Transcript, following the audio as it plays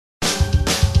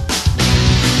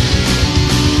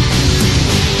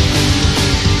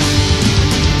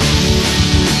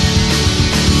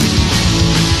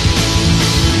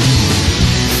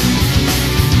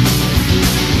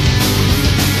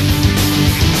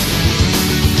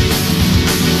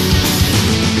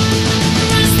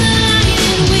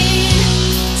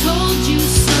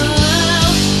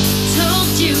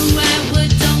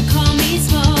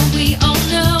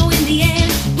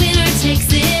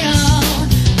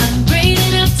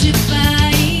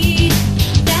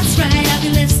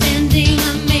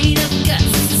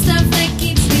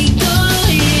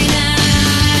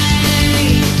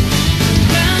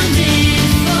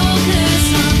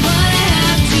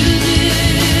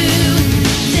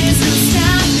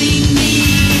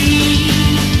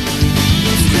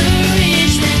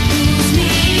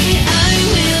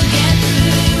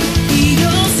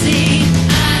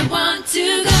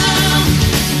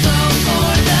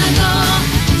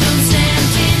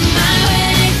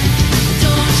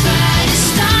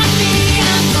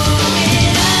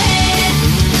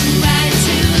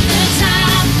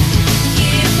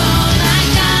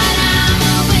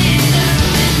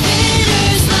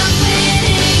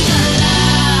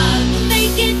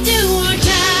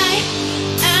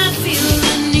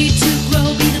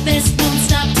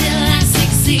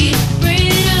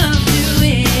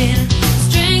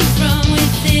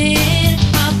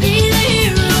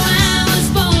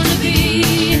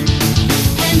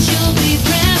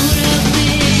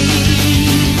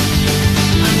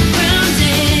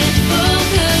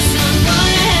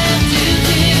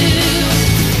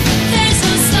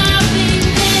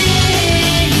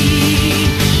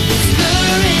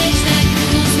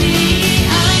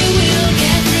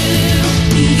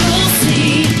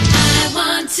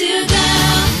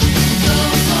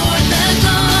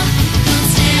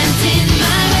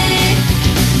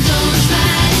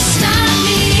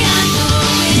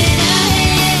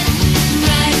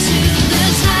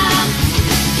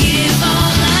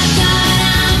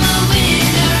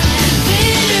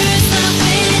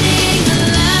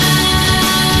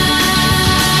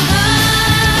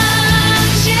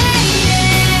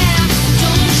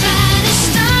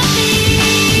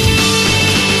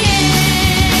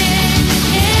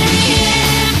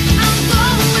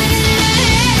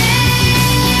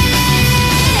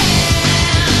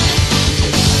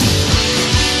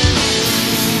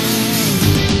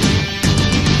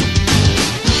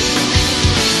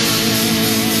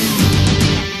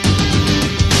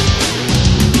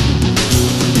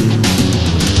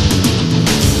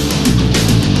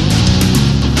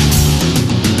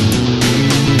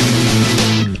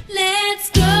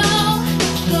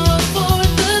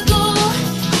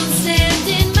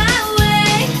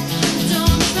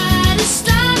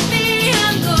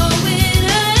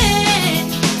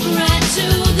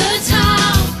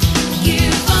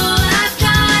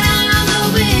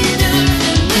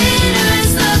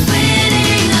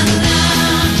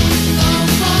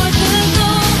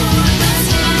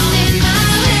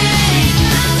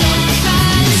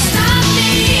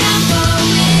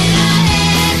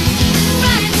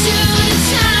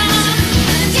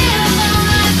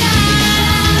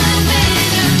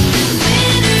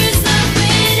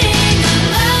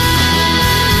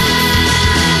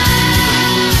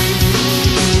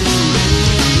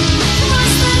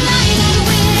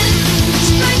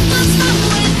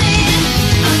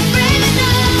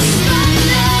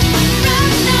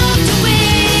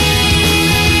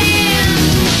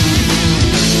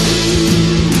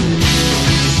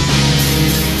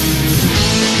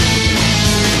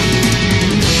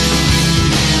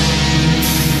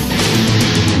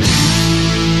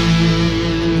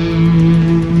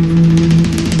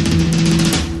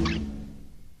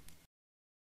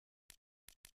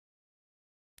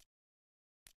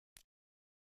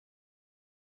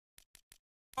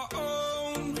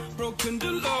Broken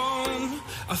alone,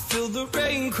 I feel the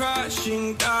rain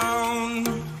crashing down.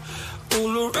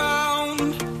 All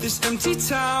around this empty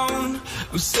town,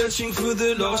 I'm searching for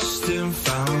the lost and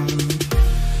found.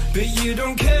 But you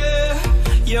don't care,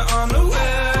 you're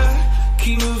unaware.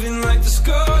 Keep moving like the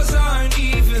scars aren't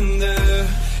even there.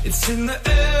 It's in the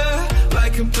air,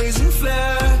 like a blazing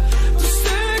flare. Don't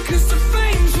stare, cause the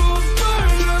flames will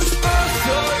burn us. I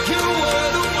thought you were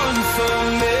the one for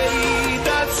me.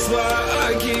 That's why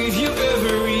I gave you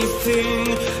everything.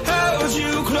 Held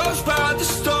you close by the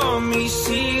stormy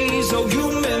seas. Oh,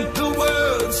 you meant the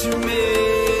world to me.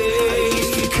 I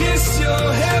used to kiss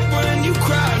your head when you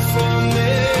cried for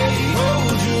me.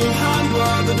 Hold your hand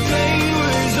while the pain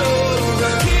was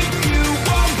over. Keep you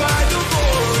warm by the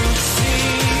roaring sea.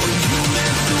 Oh, you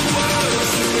meant the world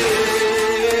to me.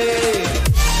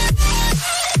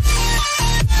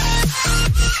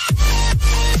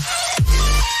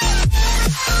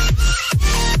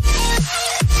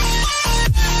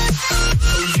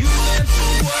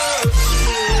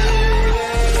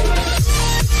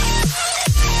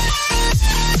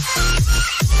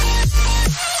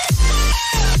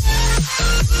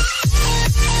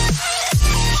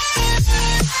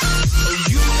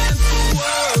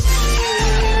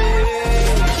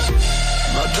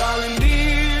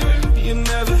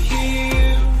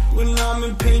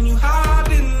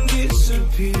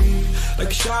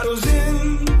 Like shadows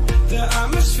in the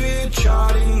atmosphere,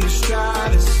 charting the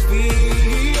stratosphere.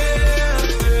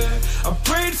 Yeah. I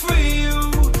prayed for you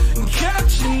and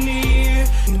kept you near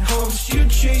in hopes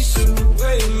you'd chase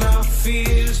away my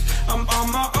fears. I'm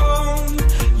on my own,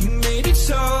 you made it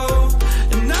so,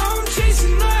 and now I'm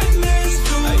chasing nightmares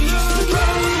through. I used to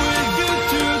run with you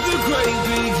through the great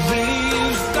big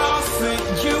leaves, laugh at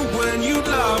you when you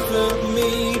laugh at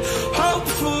me. Hope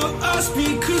for us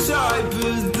because I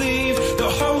believe the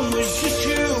home was just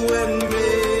you and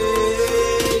me.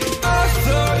 I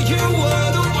thought you were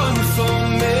the one for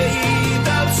me.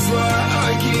 That's why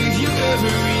I gave you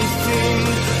everything.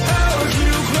 Held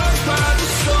you close by the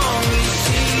stormy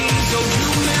seas. Oh, you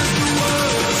meant the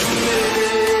world to me.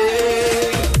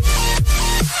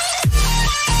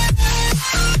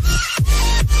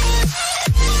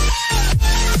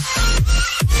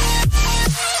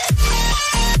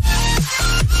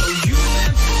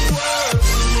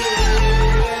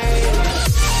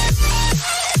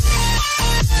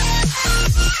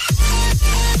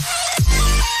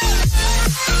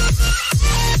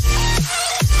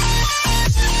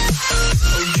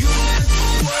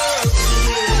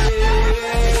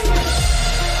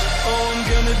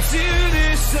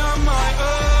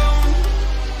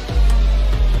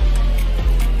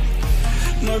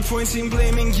 No point in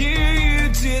blaming you, you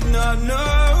did not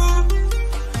know.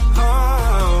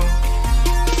 Oh,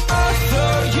 I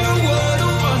thought you were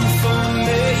the one for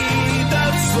me.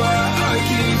 That's why I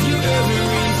gave you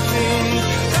everything.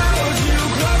 Held you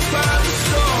close by the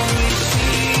stormy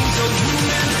seas. Oh, you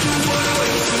meant the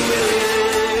world to me.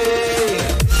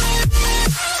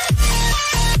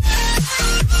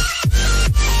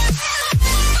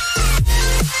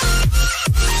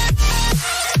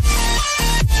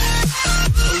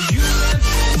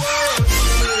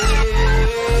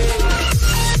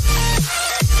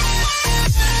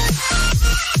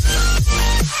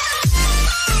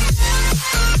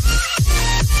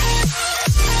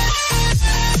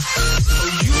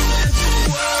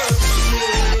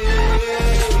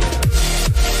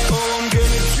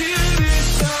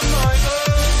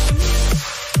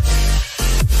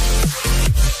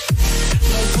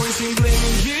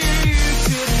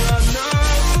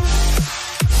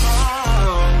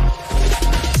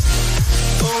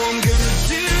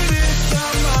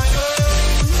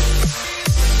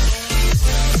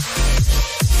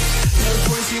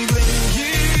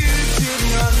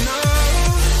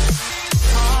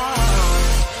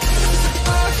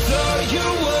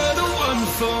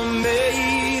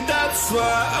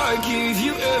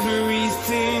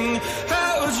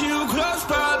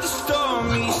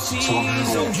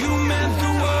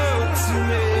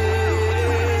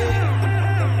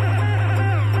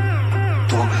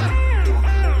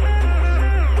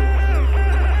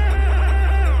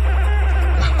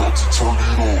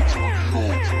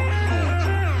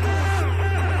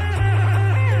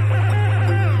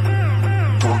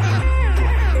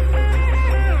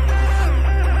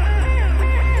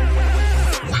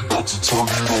 Turn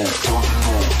it on.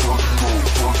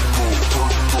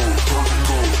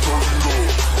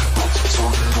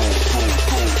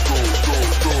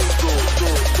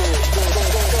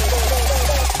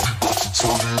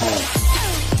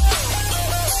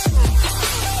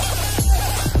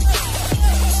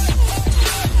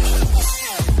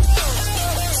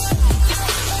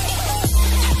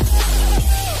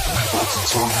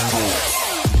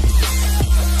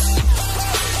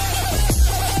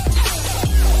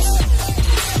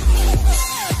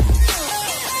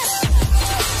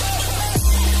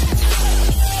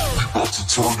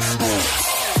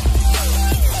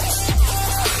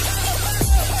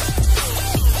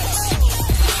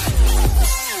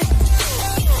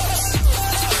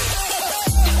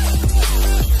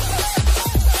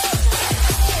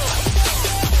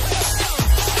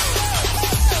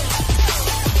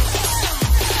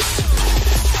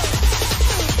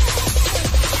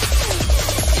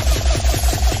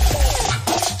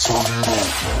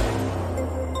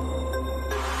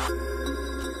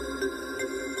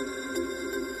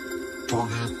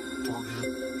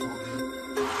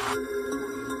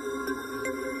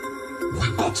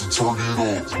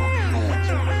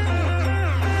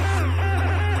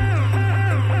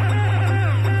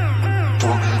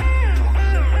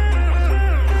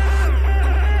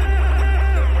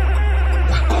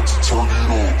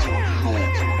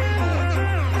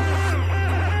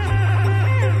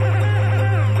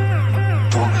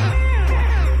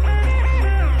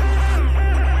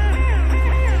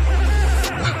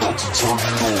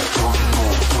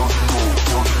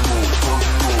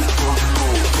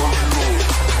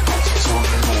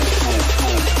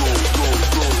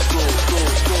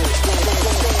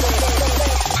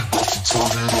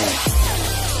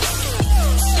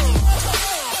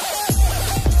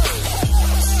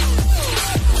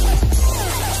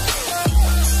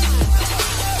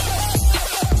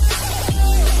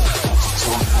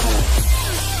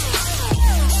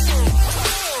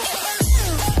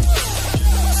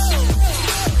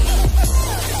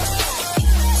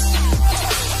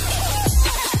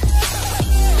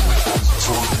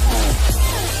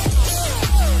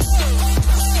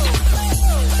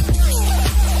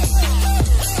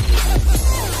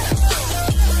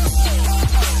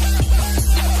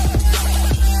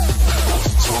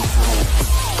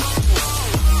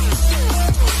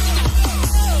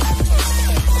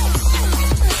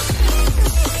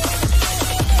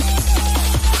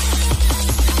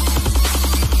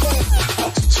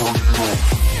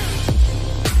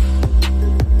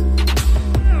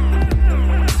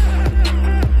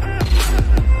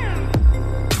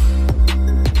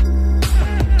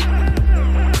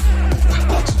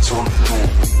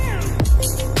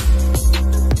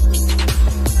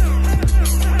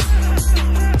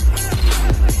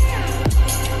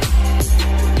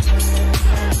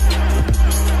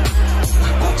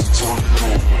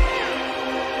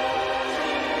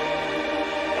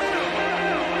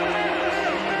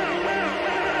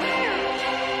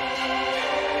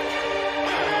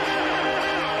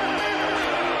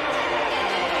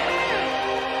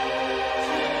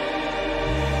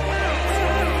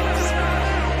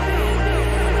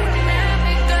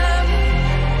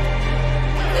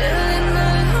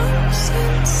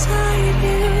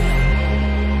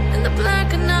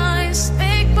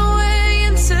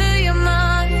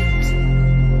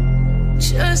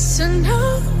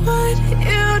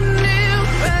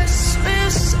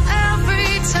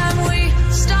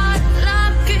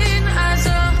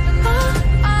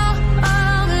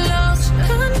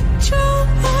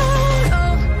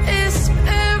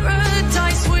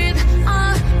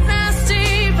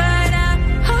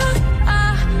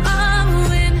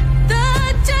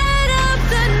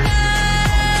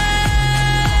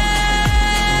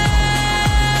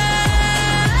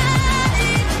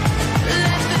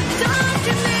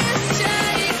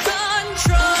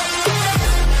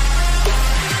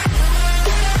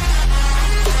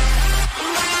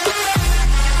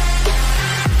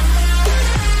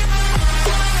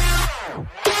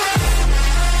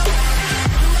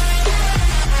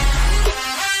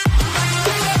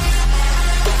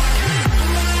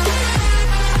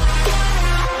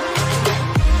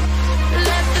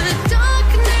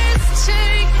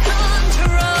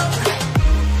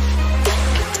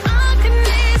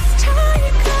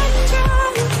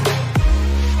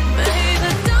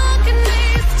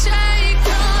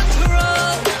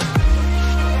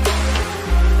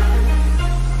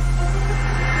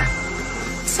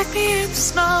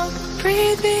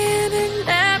 breathe me in and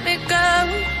let me go.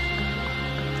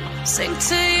 Sink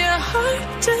to your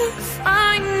heart to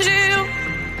find you.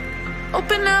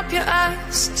 Open up your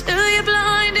eyes till you're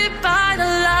blinded by the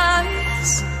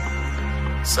lights,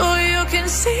 so you can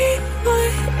see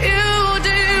what you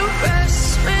do.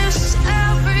 Restless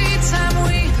every time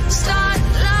we start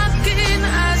looking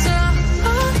as a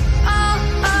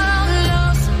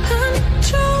lost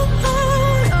control.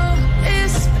 Oh,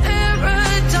 it's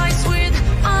paradise with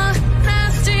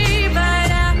honesty, but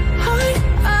in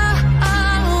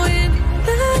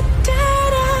the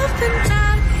dead of the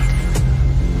night,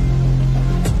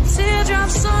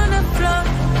 teardrops on the floor.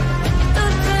 The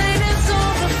pain is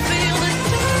over, feel the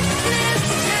darkness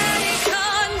take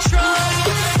control.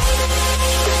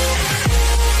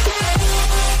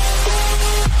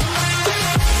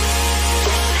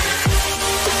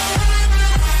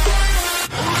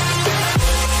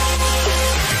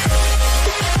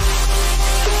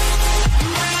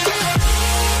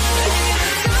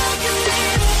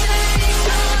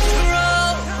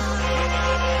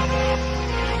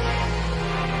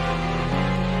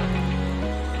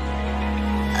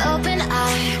 Open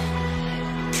eye,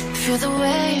 feel the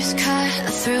waves cut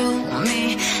through me,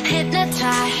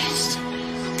 hypnotized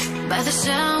by the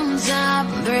sounds I'm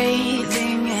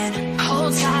breathing in.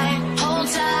 Hold tight,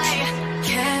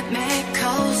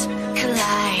 chemicals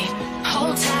collide.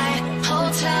 Hold tight,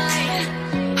 hold tight,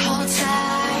 hold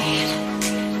tight.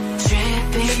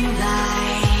 Dripping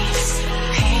lights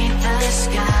paint the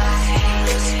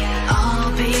skies, all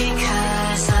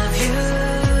because of you.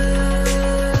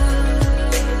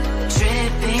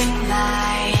 Dripping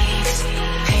lights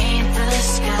paint the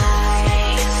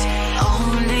skies,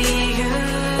 only you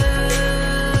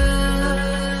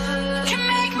can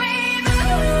make me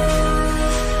move.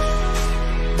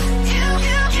 You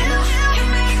can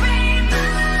make me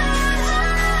move.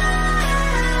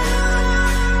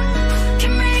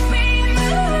 Can make me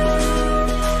move.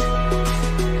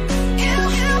 You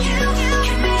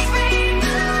can make me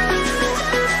move.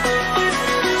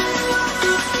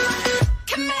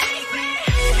 Can make me.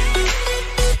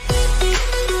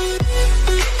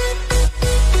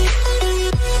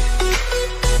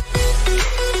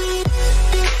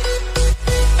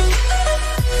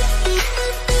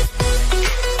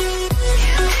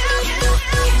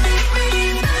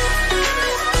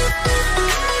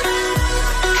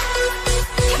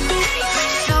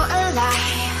 So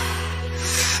alive,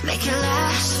 make it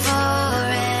last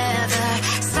forever.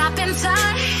 Stop in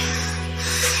time,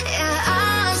 yeah,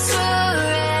 I'm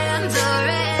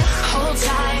surrendering. Hold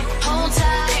tight,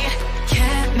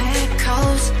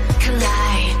 chemicals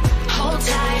collide. Hold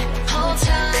tight, hold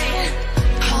tight,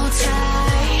 hold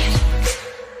tight.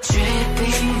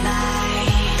 Dripping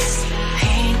lights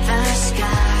paint the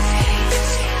skies,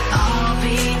 all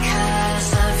because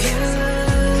of you.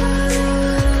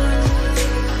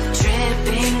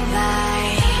 Dripping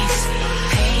lights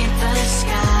paint the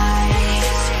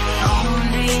skies,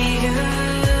 only you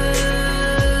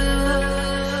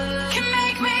can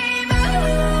make me move.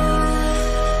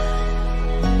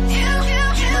 You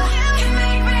can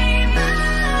make me move.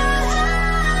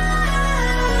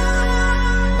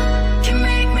 Can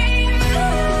make me move.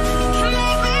 Can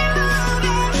make me move.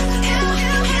 You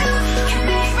can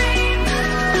make me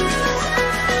move.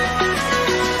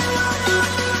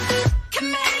 Can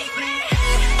make me.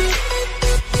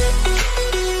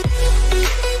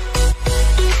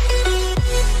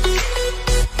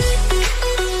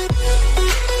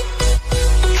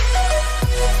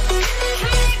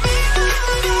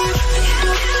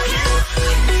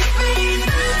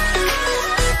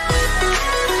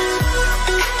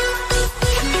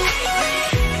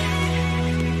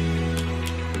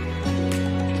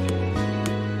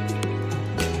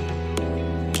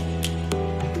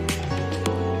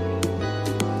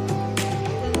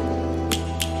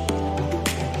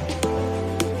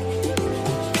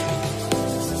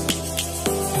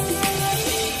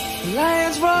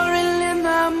 Lions roaring in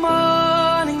the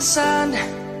morning sun,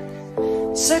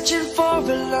 searching for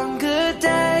a longer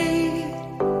day.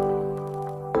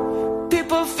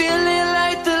 People feeling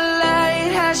like the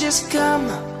light has just come.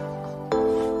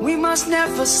 We must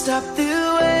never stop the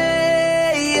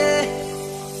way.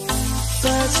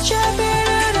 Birds chirping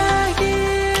and I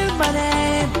hear my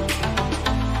name,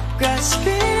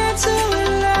 grasping into a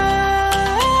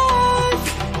life.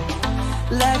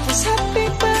 Life is happy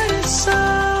but it's so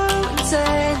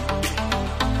insane.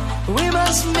 We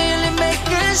must merely make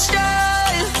a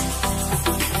start.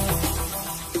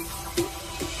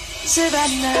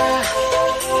 Savannah,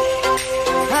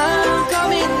 I'm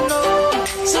coming home.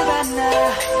 Savannah,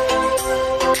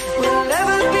 we'll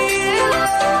never be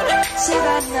alone.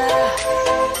 Savannah,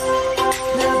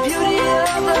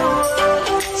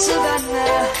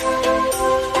 Savannah.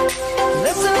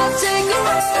 Let's all take a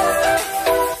ride.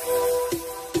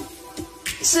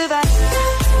 Savannah.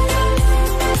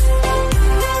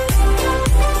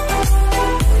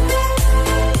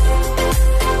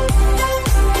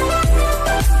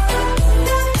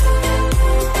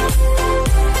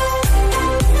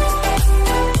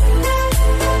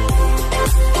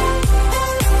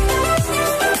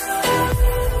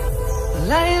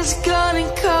 Light is gonna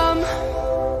come.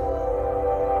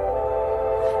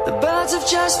 The birds have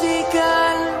just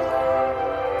begun.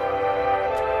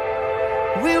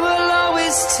 We will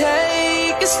always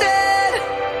take a stand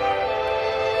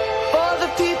for the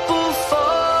people,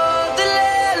 for the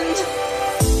land.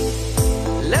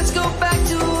 Let's go back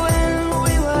to when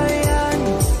we were young.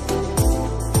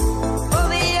 For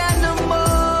the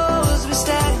animals we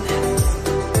stand.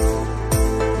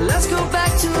 Let's go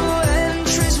back to when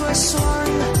trees were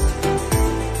swung.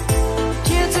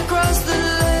 Kids across the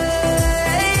land.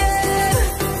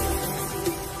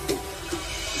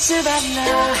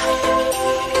 Savannah,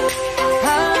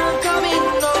 I'm coming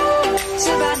home.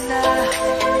 Savannah,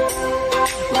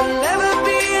 we'll never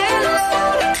be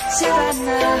alone.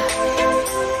 Savannah,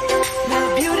 the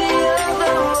beauty of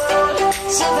the world.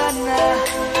 Savannah,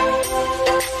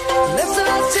 let's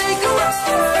all take a ride.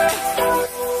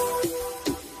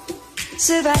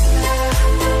 Savannah,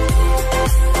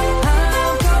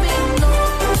 I'm coming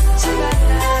home.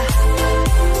 Savannah,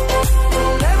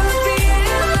 we'll never be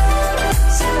alone.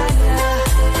 Savannah,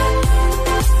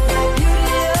 the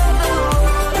beauty of the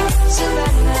world.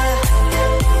 Savannah,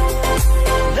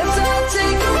 let's all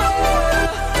take a ride.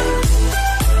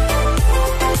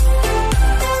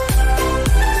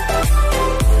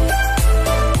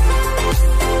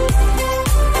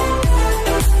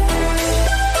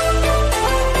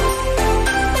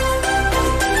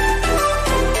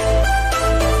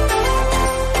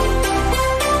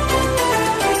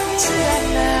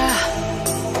 Savannah,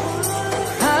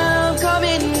 I'm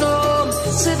coming home.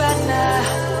 Savannah,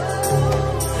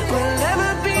 we'll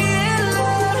never be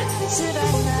alone.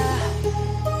 Savannah.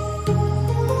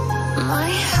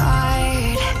 My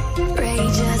heart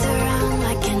rages around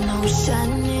like an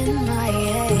ocean in my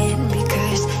head,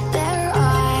 because there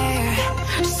are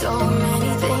so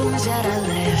many things that I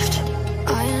left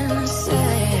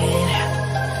unsaid.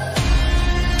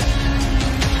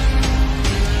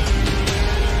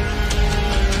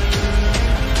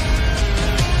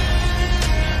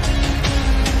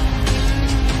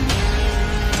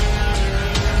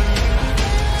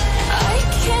 I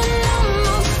can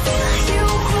almost feel you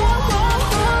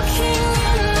walking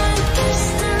in the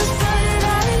distance, but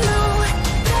I know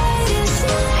that it's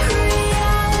not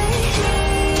reality.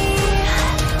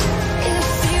 If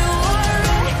you are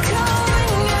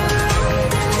echoing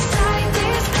around inside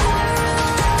these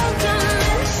parallel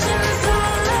dimensions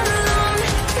all alone,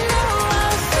 know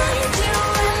I'll find you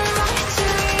in my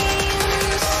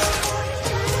dreams.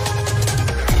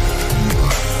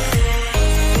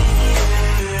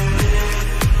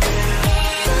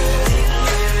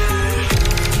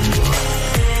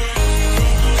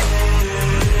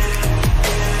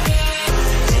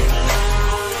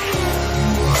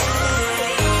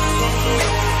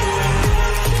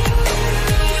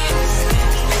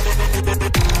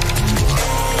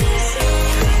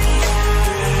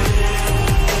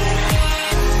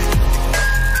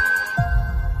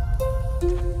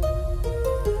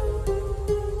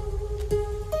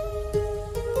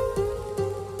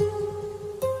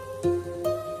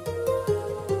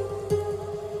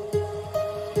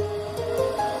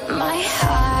 My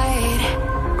heart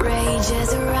rages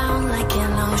around like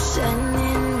an ocean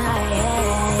in my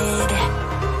head.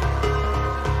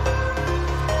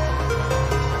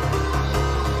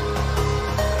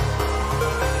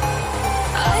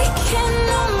 I can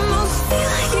almost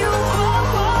feel you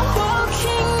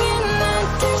walking in the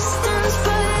distance,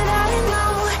 but I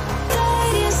know that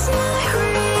it's not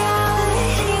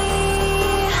reality.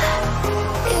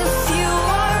 If you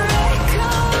are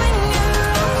echoing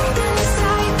around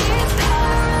inside these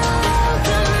parallel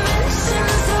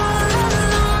dimensions all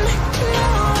alone,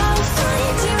 know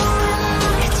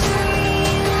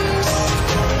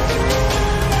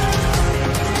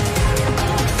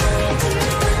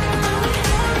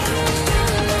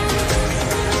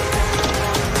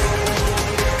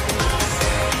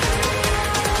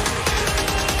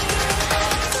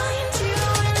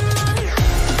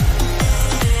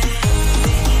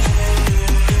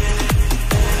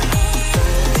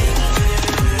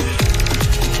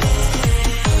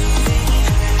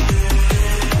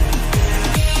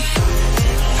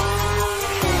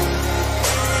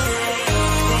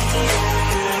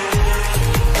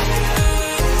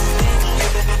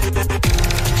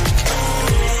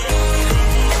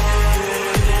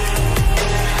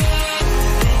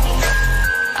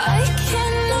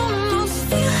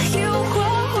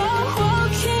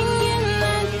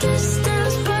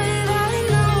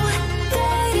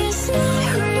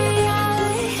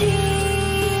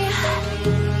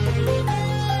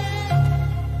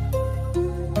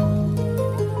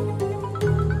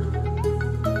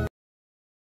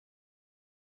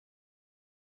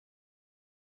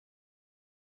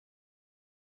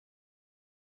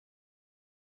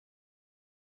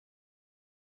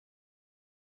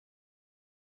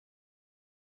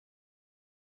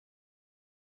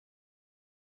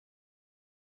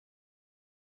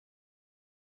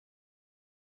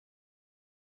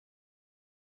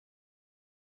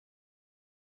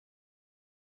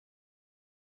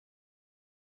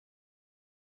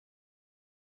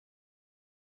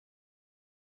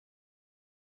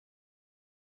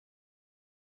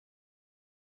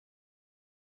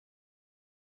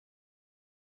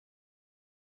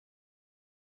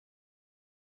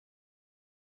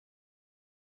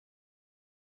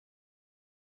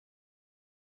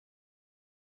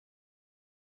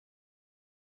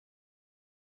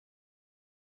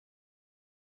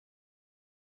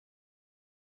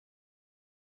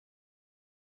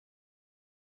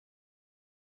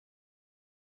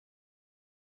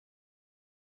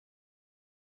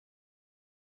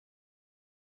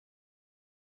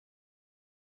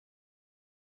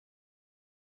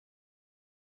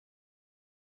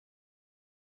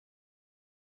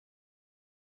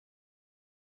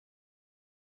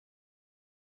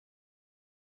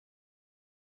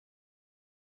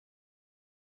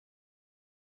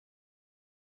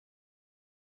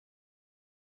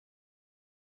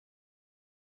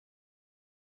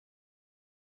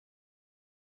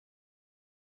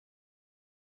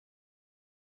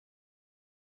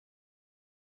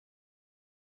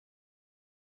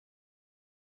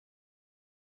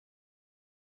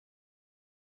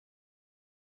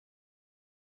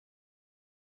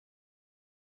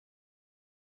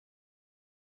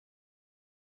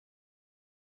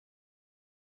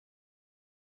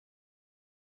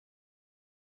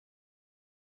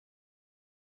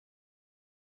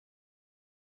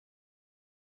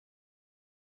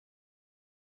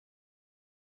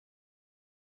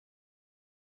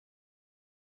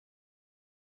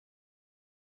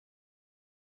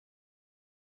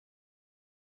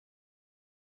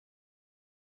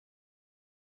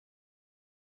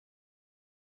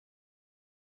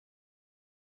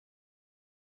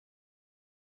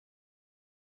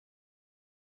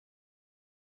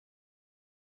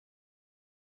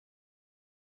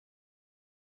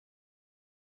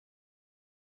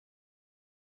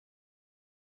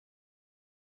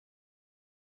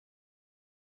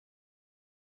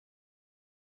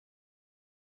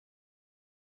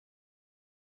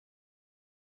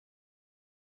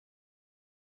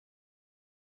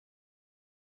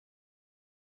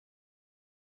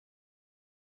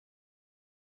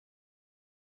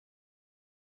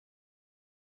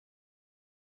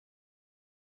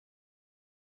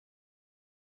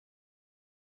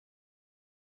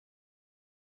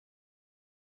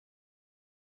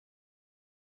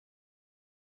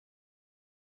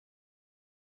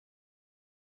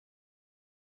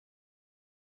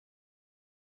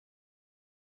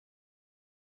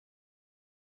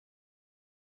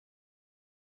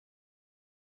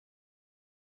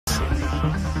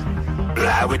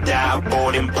Fly without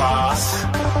boarding pass.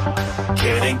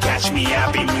 Couldn't catch me,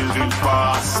 I'll be moving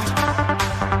fast.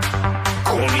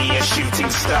 Call me a shooting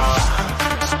star.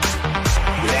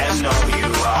 Let them know who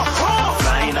you are.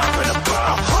 Flying up in a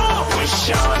bar.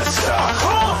 Wish on a star.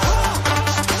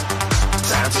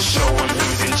 Time to show them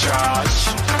who's in charge.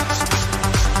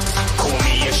 Call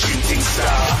me a shooting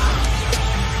star.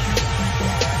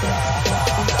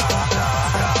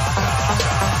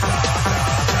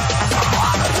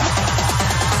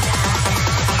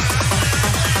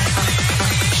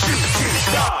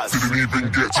 Didn't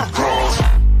even get to cross.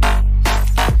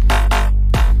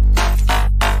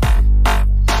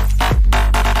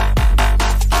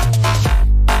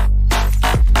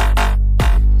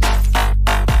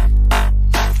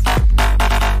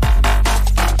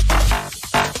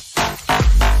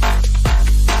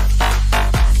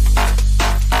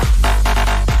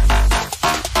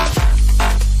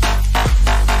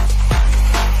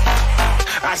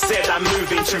 I said I'm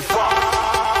moving too far.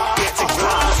 Get to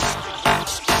glass.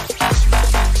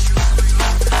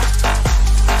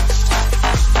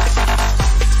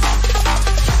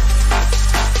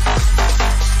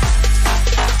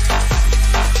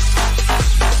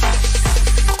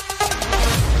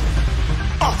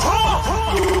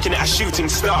 A shooting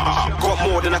star. Got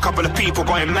more than a couple of people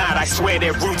going mad, I swear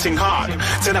they're rooting hard.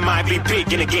 Tell them I be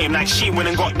big in the game like she went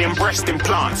and got them breast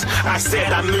implants. I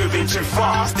said I'm moving too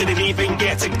fast, didn't even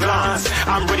get to glance.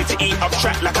 I'm ready to eat up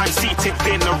track like I'm seated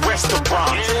in a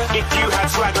restaurant. If you had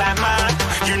swag like mine,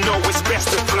 you know it's best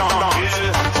to flaunt.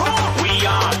 We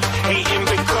aren't hating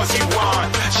because you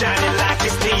aren't shining like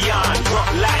it's neon,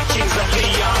 rock like kings of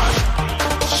Leon.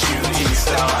 Shooting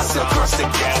stars across the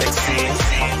galaxy.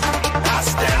 I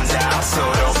stand out, so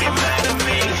don't be mad at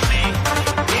me.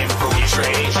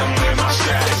 Infiltrate, I'm with my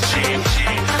strategy.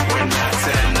 When I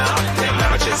turn up, then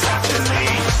I just have to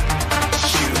leave.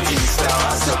 Shooting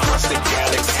stars across the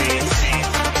galaxy.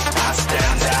 I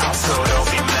stand out, so don't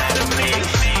be mad at me.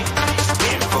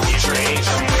 Infiltrate,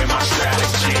 I'm with my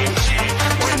strategy.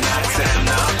 When I turn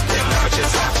up, then I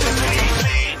just have to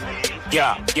leave.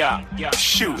 Yeah,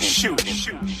 shoot, shoot.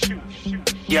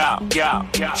 Yeah, shooting.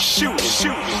 Yeah, shooting.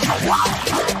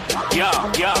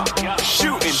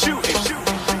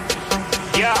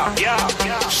 Yeah,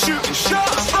 shooting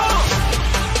shots.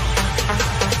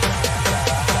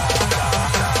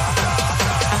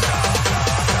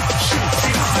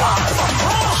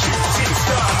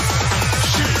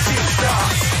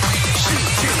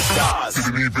 Shooting stars.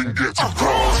 Didn't even get to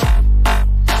cross.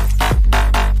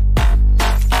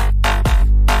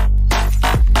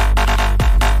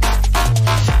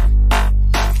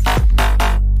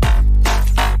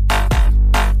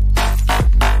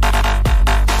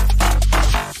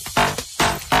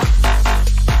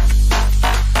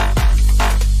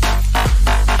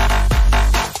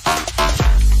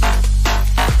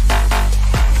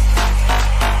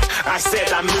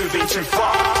 I'm moving too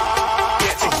far.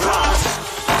 Get to glass.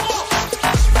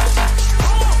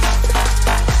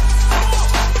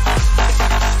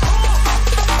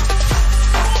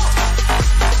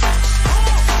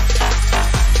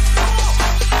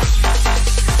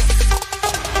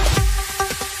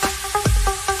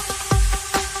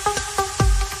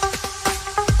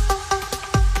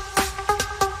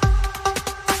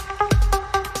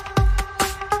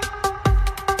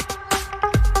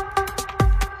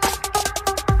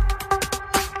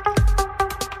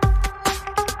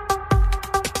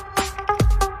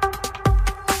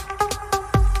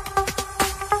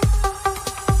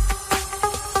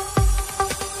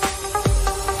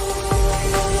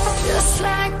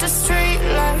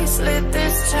 Lit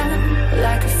this town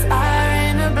like a fire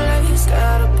in a blaze,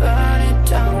 gotta burn it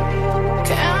down.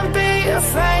 Can't be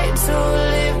afraid to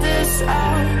leave this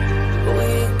out. We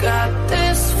got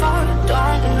this far,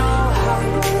 don't know how.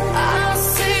 I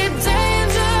see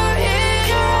danger in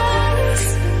your eyes.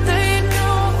 They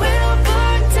know we'll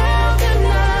burn down the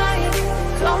night.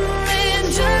 Coming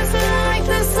just like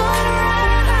the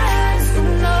sunrise. You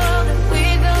know that we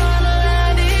gonna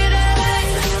let it out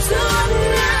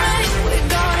tonight. We're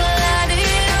gonna let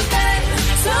it out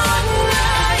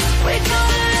tonight. We're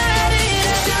gonna let it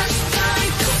out just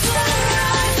like the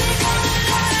sunrise. We're gonna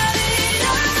let it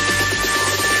out.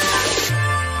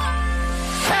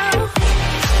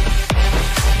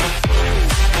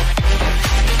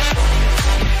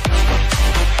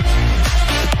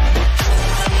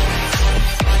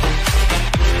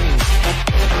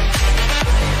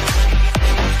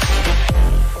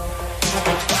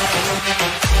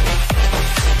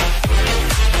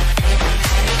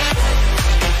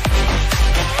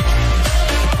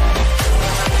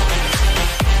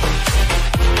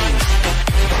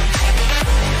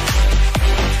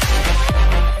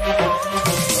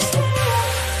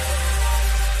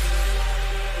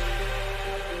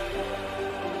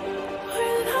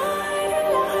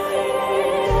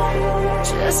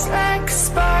 just like a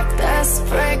spark that's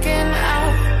breaking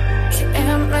out.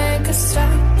 Can't make a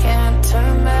stop, can't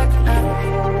turn back now.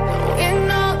 We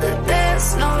know that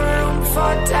there's no room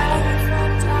for doubt.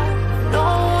 No,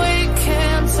 we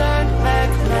can't turn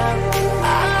back now.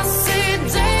 I see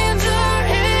danger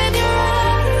in your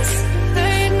eyes.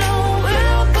 They know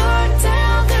we'll burn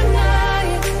down the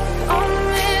night.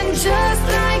 Only just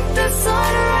like the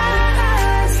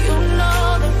sunrise. You know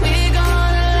that we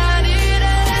gonna light it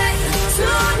up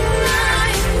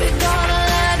tonight. We gonna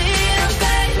light it up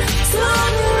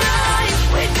tonight.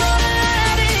 We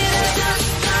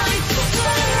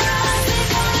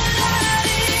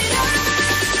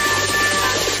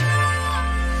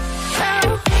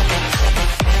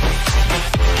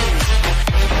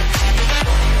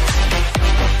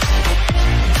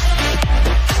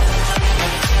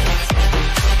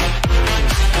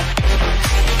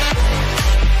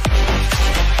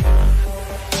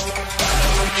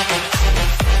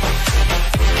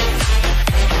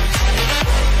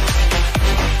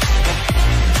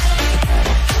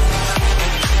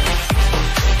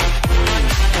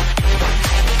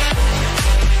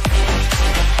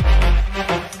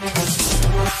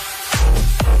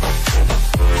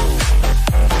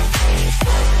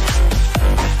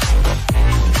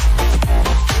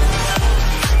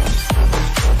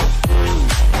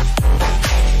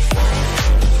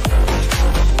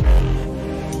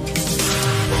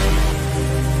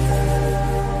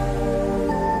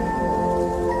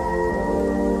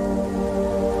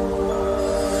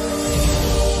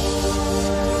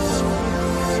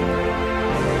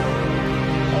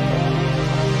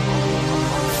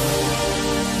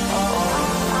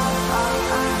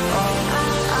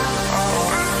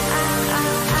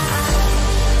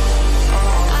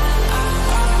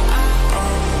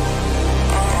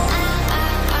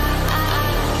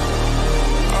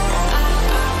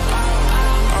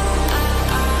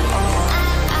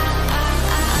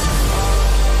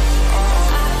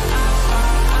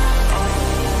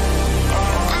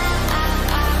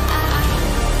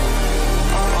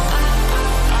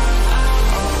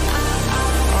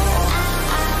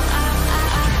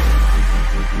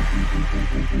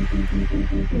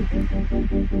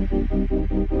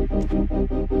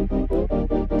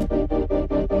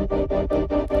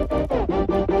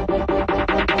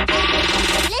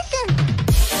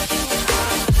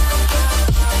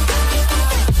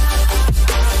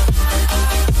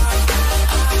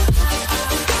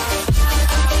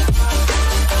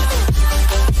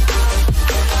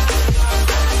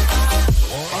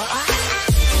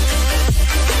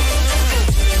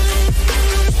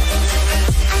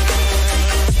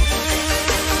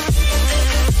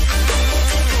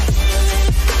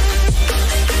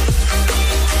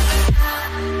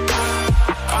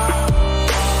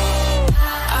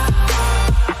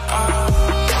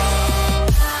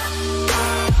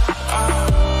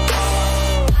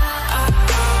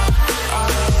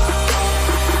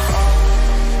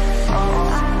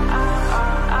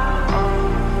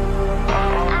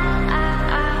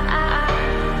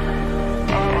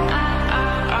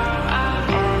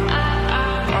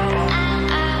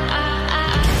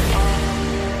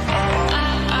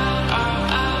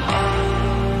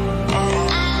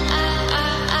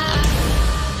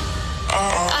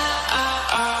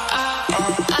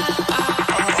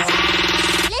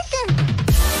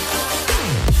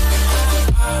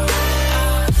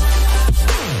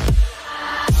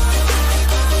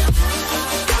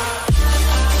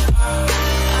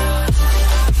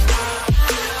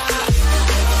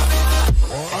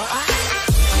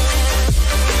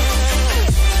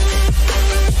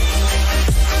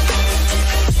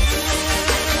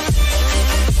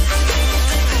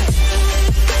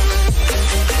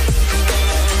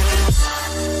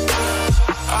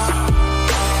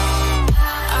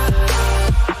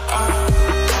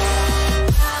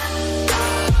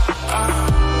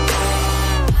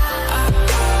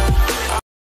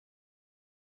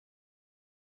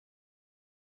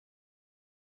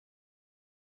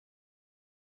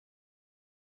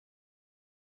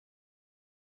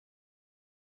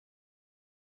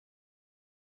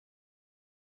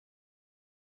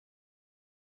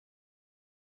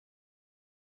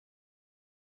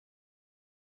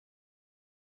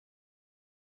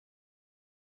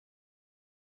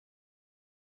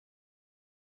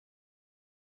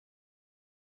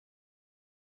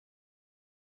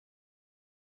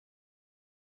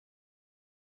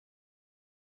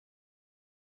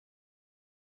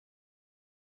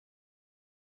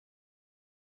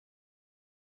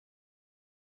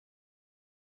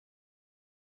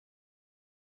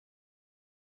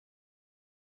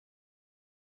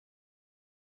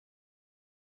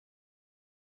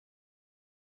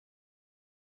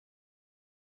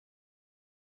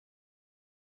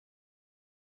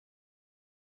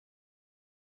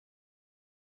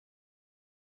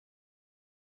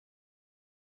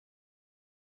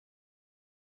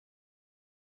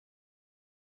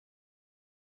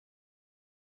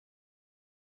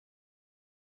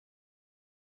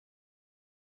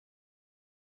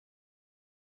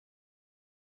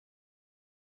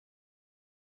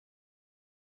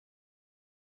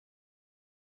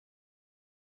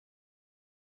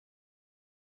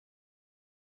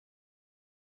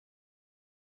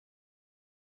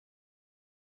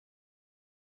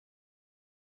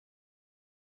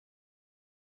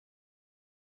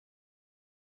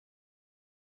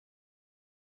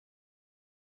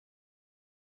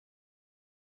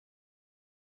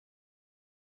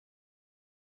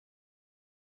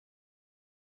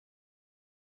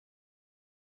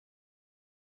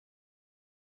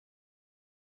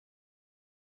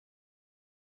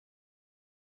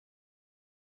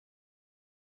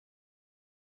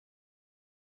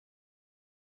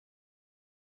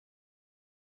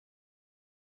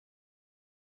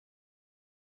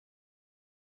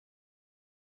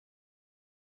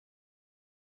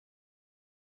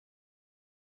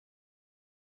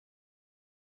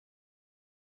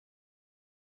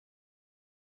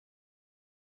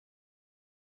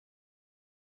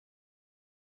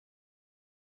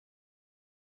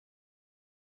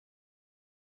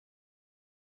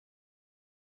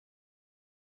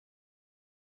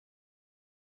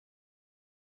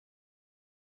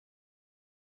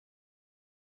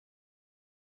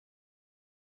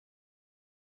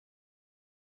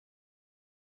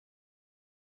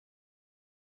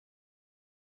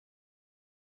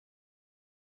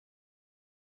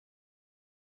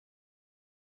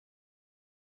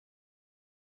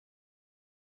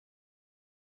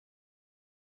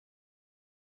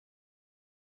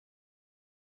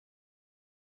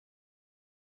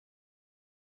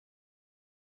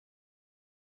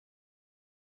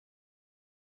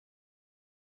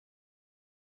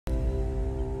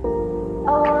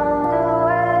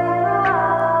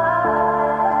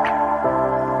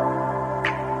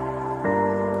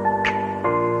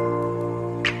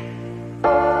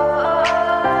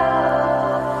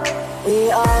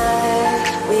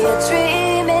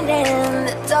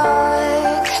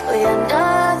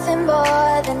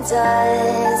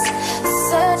skies.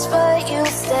 Search but you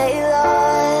stay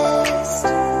lost.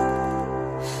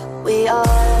 We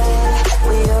are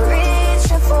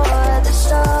reaching for the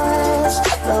stars,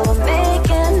 but we're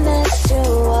making this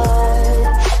too hard.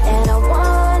 And I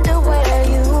wonder where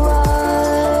you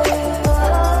are.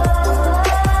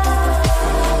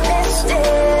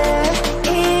 Mysterious,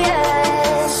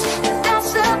 that's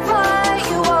the part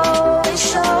you always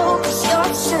show. 'Cause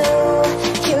you're too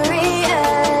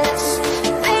curious.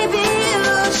 Maybe you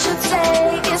should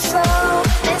take it slow.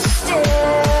 Mysterious,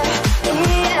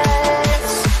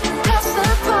 that's the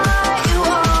part you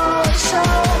always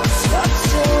show. 'Cause you're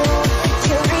too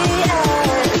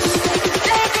curious.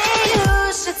 Maybe you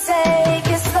should take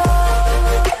it slow.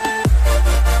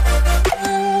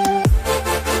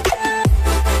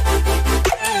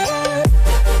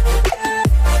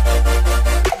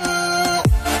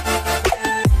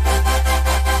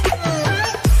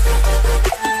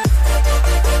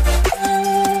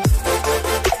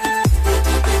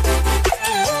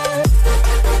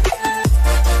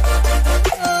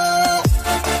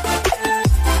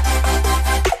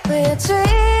 We're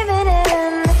dreaming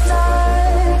in the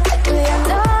dark. We are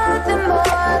nothing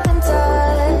more than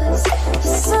dust.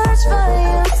 You search but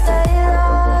you stay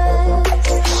lost.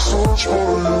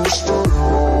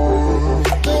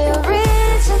 We are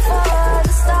reaching for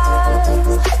the stars,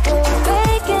 but we're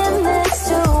making this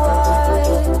too hard.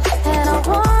 And I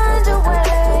wonder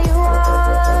where you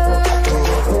are.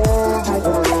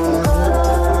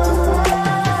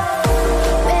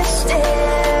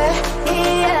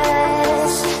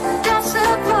 Mysterious, that's the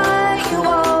part you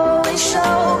always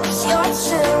show. 'Cause you're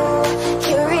too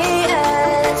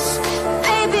curious.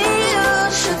 Maybe you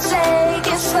should take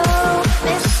it slow.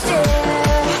 Mysterious,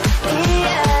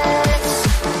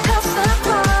 that's the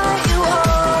part you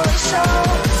always show.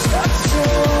 'Cause you're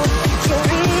too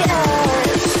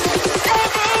curious.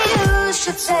 Maybe you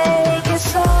should take it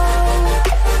slow.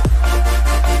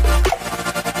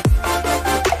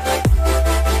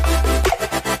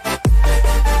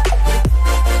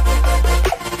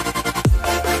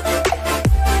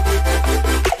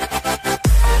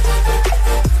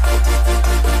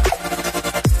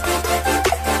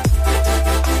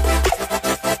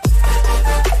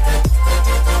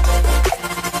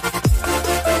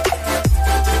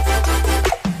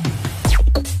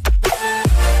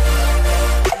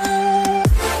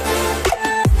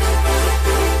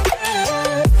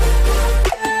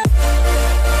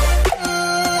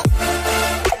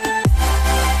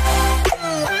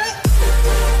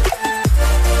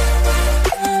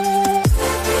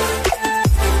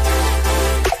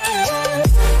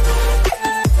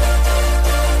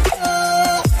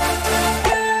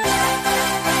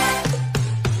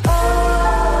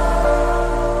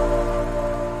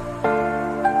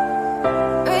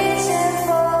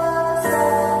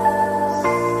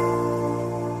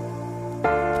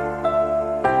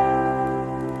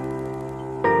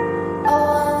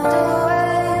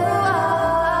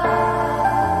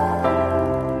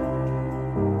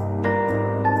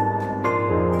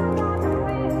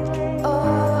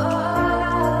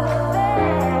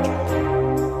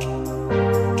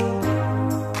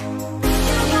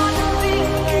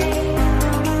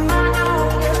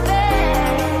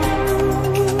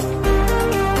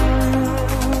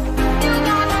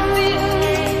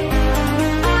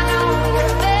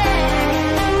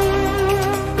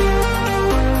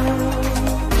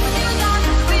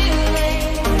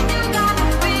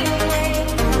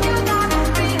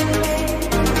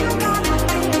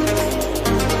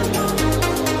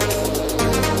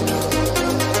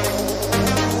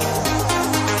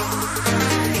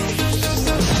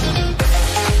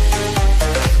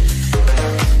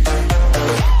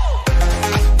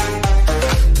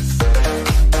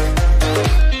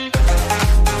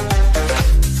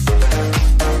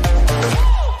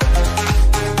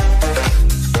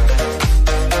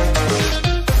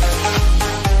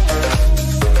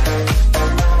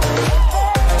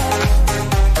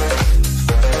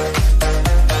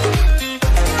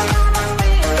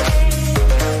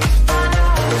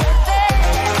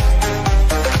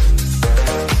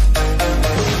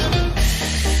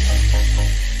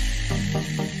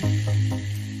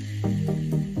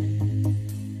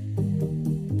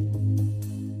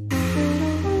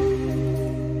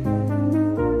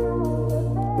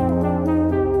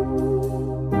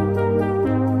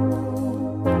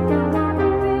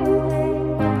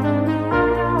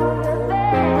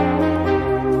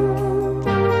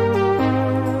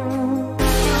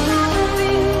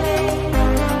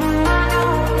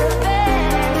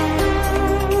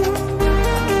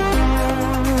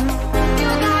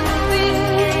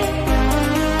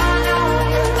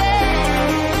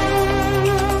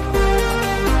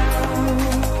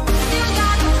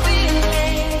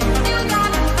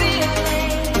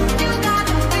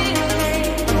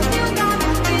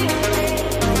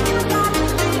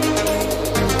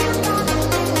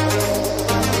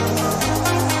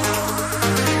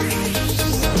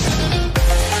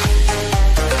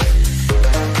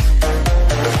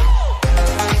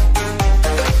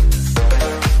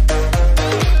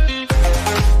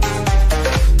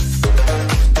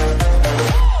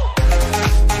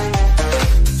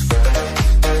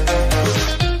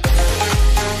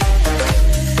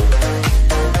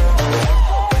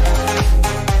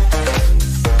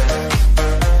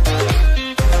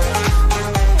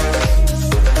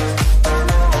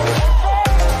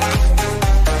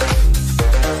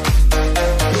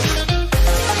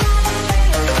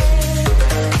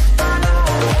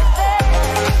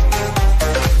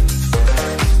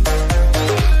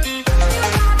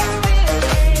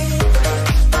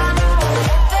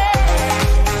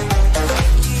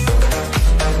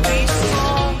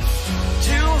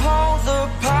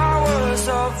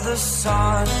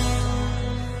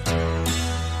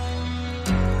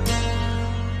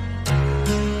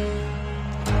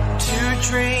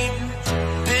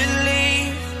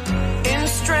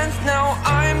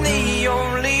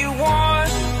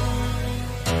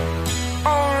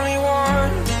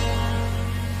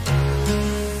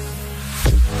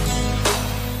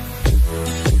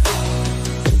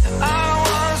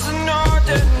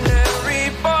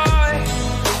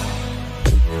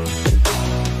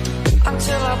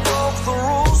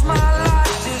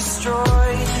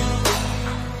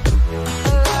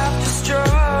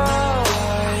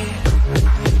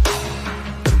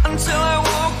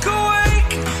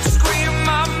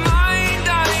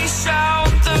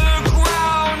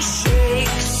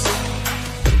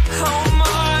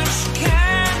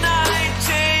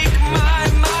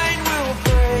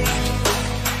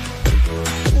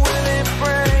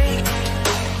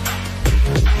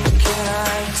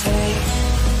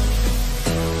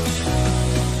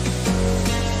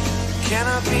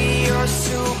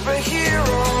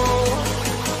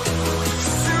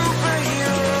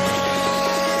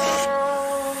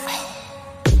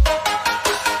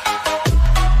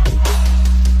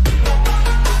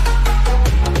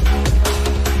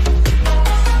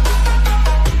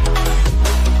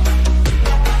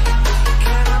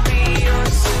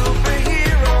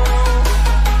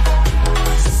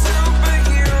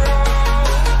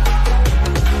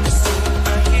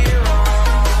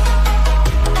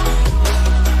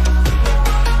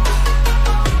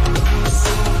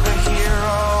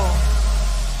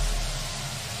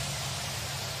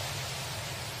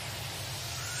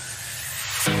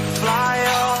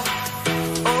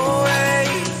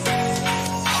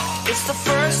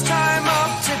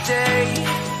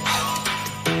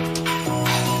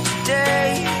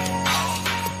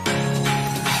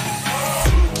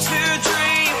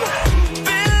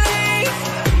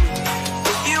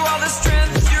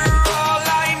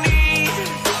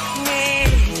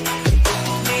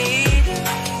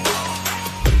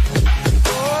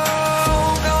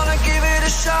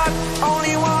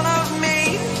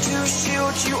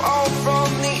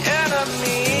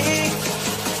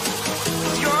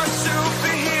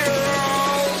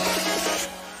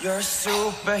 You're a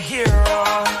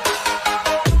superhero.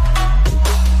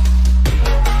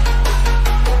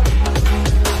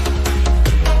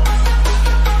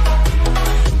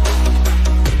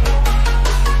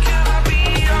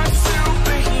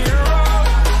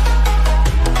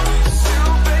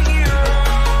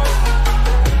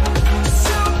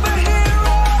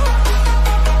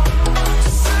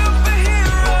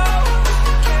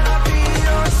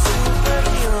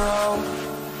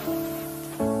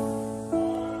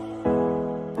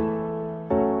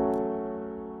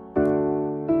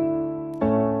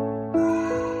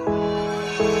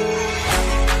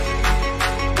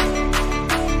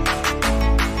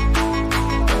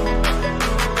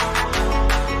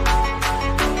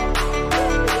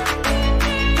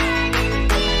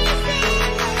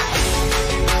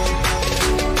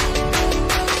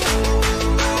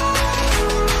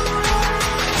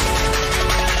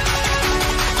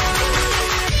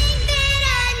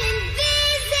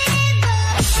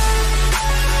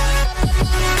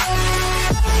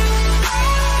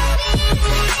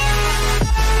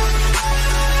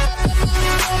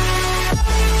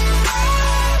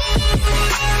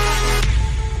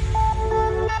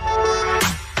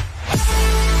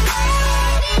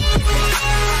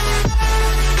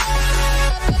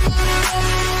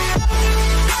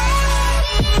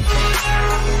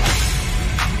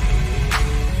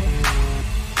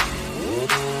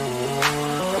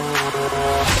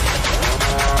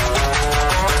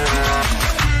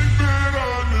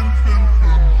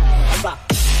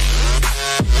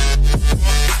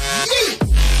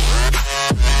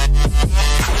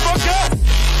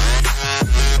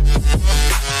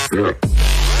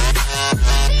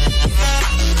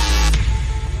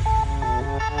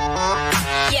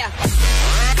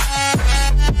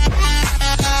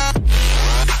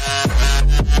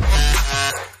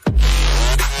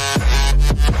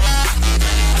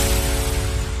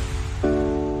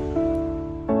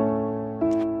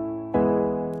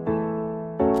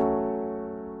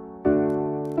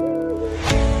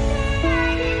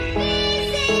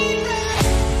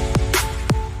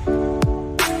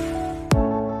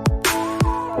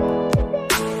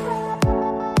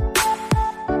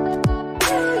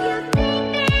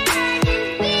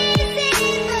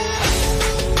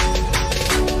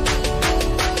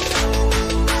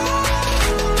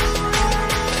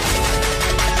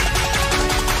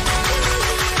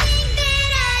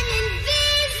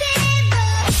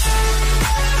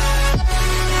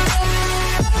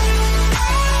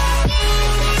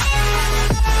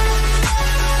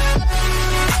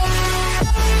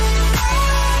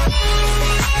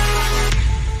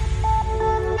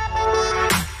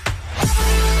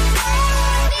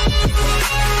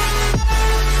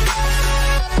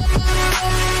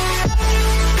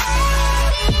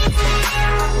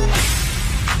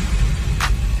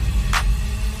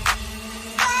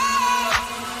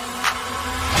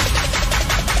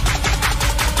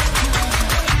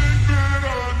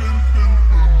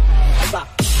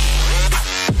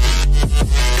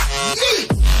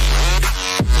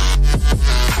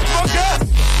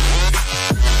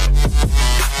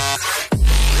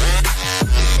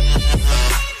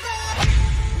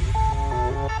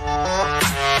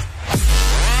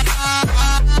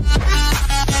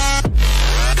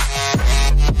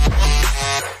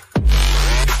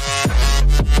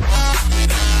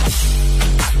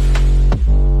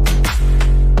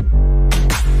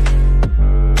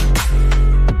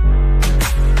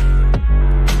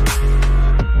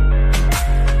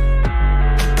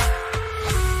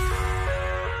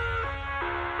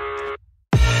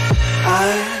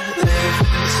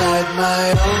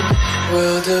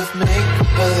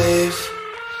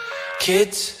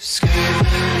 Kids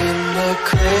screaming in the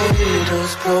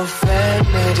cradles,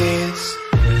 profanities.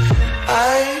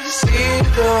 I see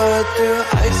the world through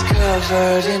ice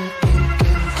covered in ink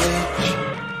and bleach.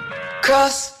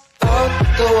 Cross out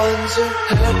the ones who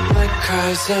heard my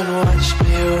cries and watched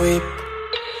me weep.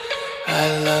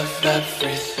 I love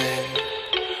everything.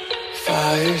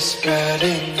 Fire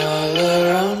spreading all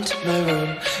around my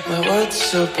room. My world's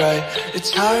so bright,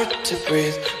 it's hard to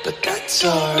breathe, but that's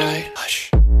alright.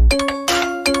 Hush.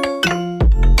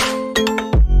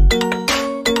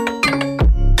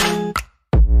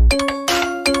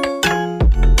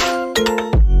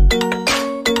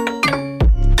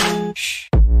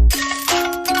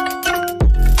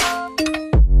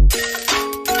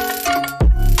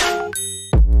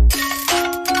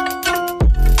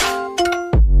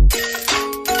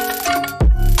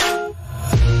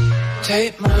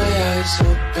 Take my eyes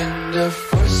open to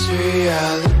force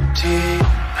reality.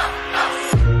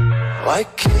 Why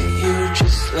can't you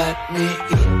just let me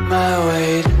eat my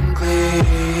weight in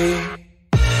glee?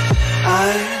 I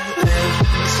live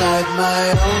inside my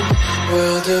own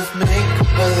world of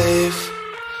make-believe.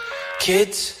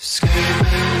 Kids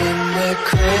screaming in their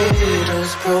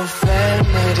cradles,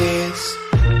 profanities.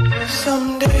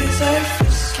 Some days I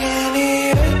feel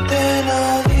skinnier than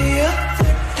all the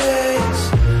other days.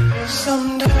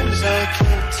 Sometimes I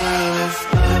can't tell if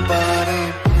my body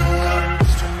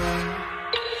belongs to me.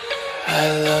 I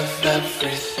love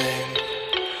everything.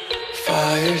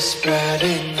 Fire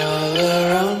spreading all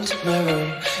around my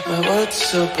room. My world's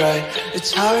so bright,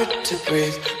 it's hard to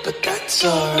breathe, but that's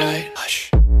alright. Hush.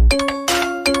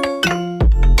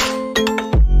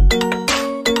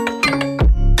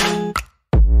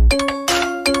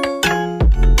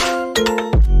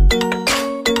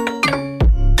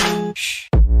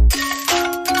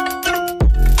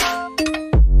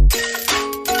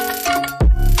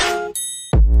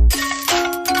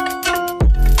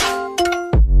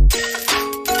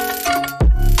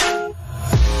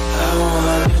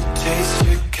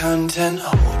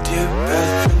 Hold your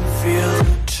breath and feel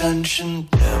the tension.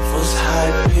 Devils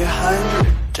hide behind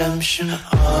redemption.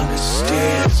 Honesty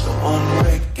is a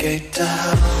one-way gate to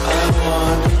hell. I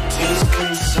wanna taste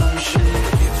consumption.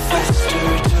 Get faster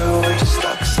to where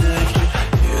stocks and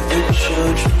hear the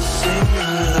children sing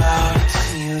aloud. It's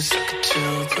music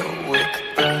till the wick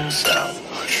burns out.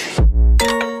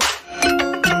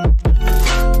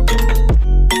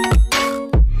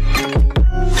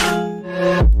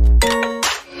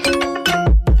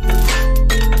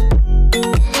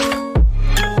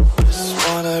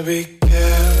 Be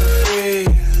carefree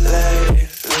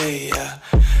lately, yeah.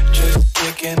 Just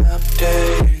picking up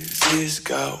daisies.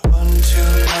 Got 1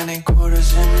 too many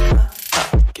quarters in my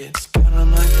pockets. Count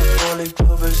 'em like the 4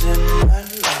 clovers in my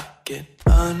locket.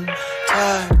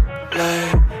 Untied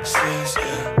laces,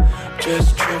 yeah. Just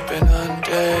tripping on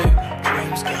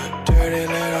daydreams. Got dirty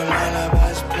little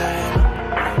lullabies playing.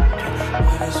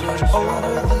 Over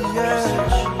the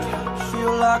edge,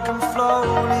 feel like I'm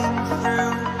floating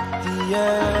through the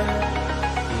air.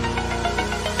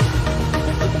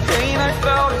 The pain I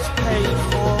felt is paid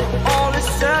for, all is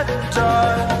said and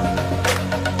done.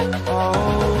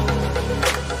 Oh,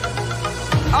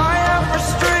 I am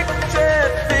restricted,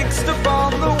 fixed upon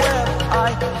the web. I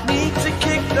need to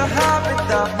kick the habit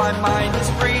that my mind is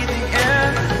breathing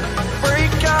in.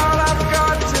 Break out, I've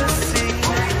got to see.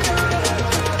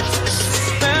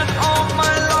 Spent all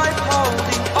my life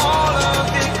holding all of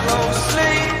it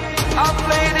closely. I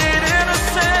played it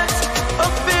innocent, a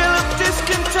feel of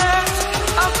discontent.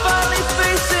 I'm finally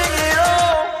facing it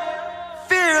all,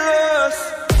 fearless.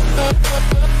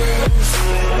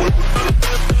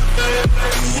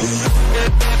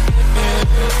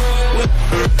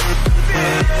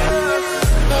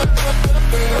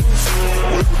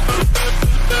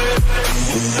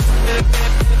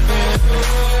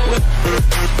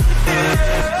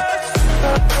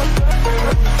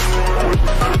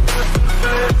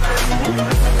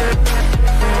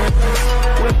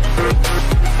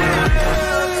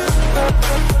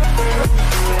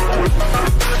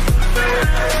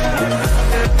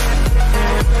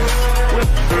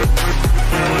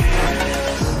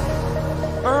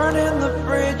 Burning the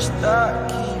bridge that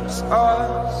keeps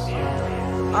us.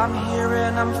 I'm here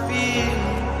and I'm feeling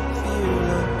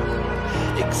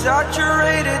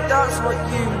exaggerated, that's what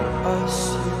you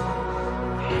assume.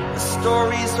 The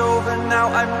story's over now,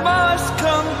 I must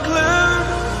conclude.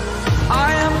 I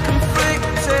am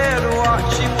conflicted,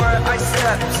 watching where I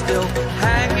step still,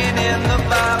 hanging in the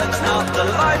balance. Not the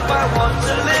life I want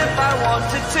to live, I want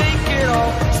to take it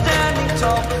all. Standing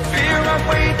tall, fear I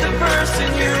weighed the person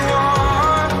you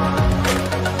are.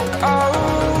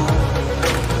 Oh,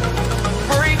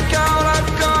 break out,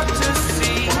 I've got to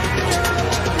see.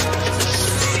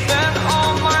 Spent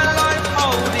all my life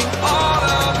holding all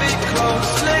of it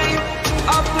closely.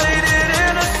 I played it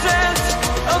innocent,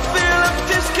 a feel of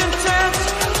discontent.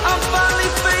 I'm finally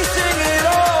facing it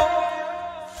all,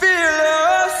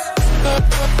 fearless.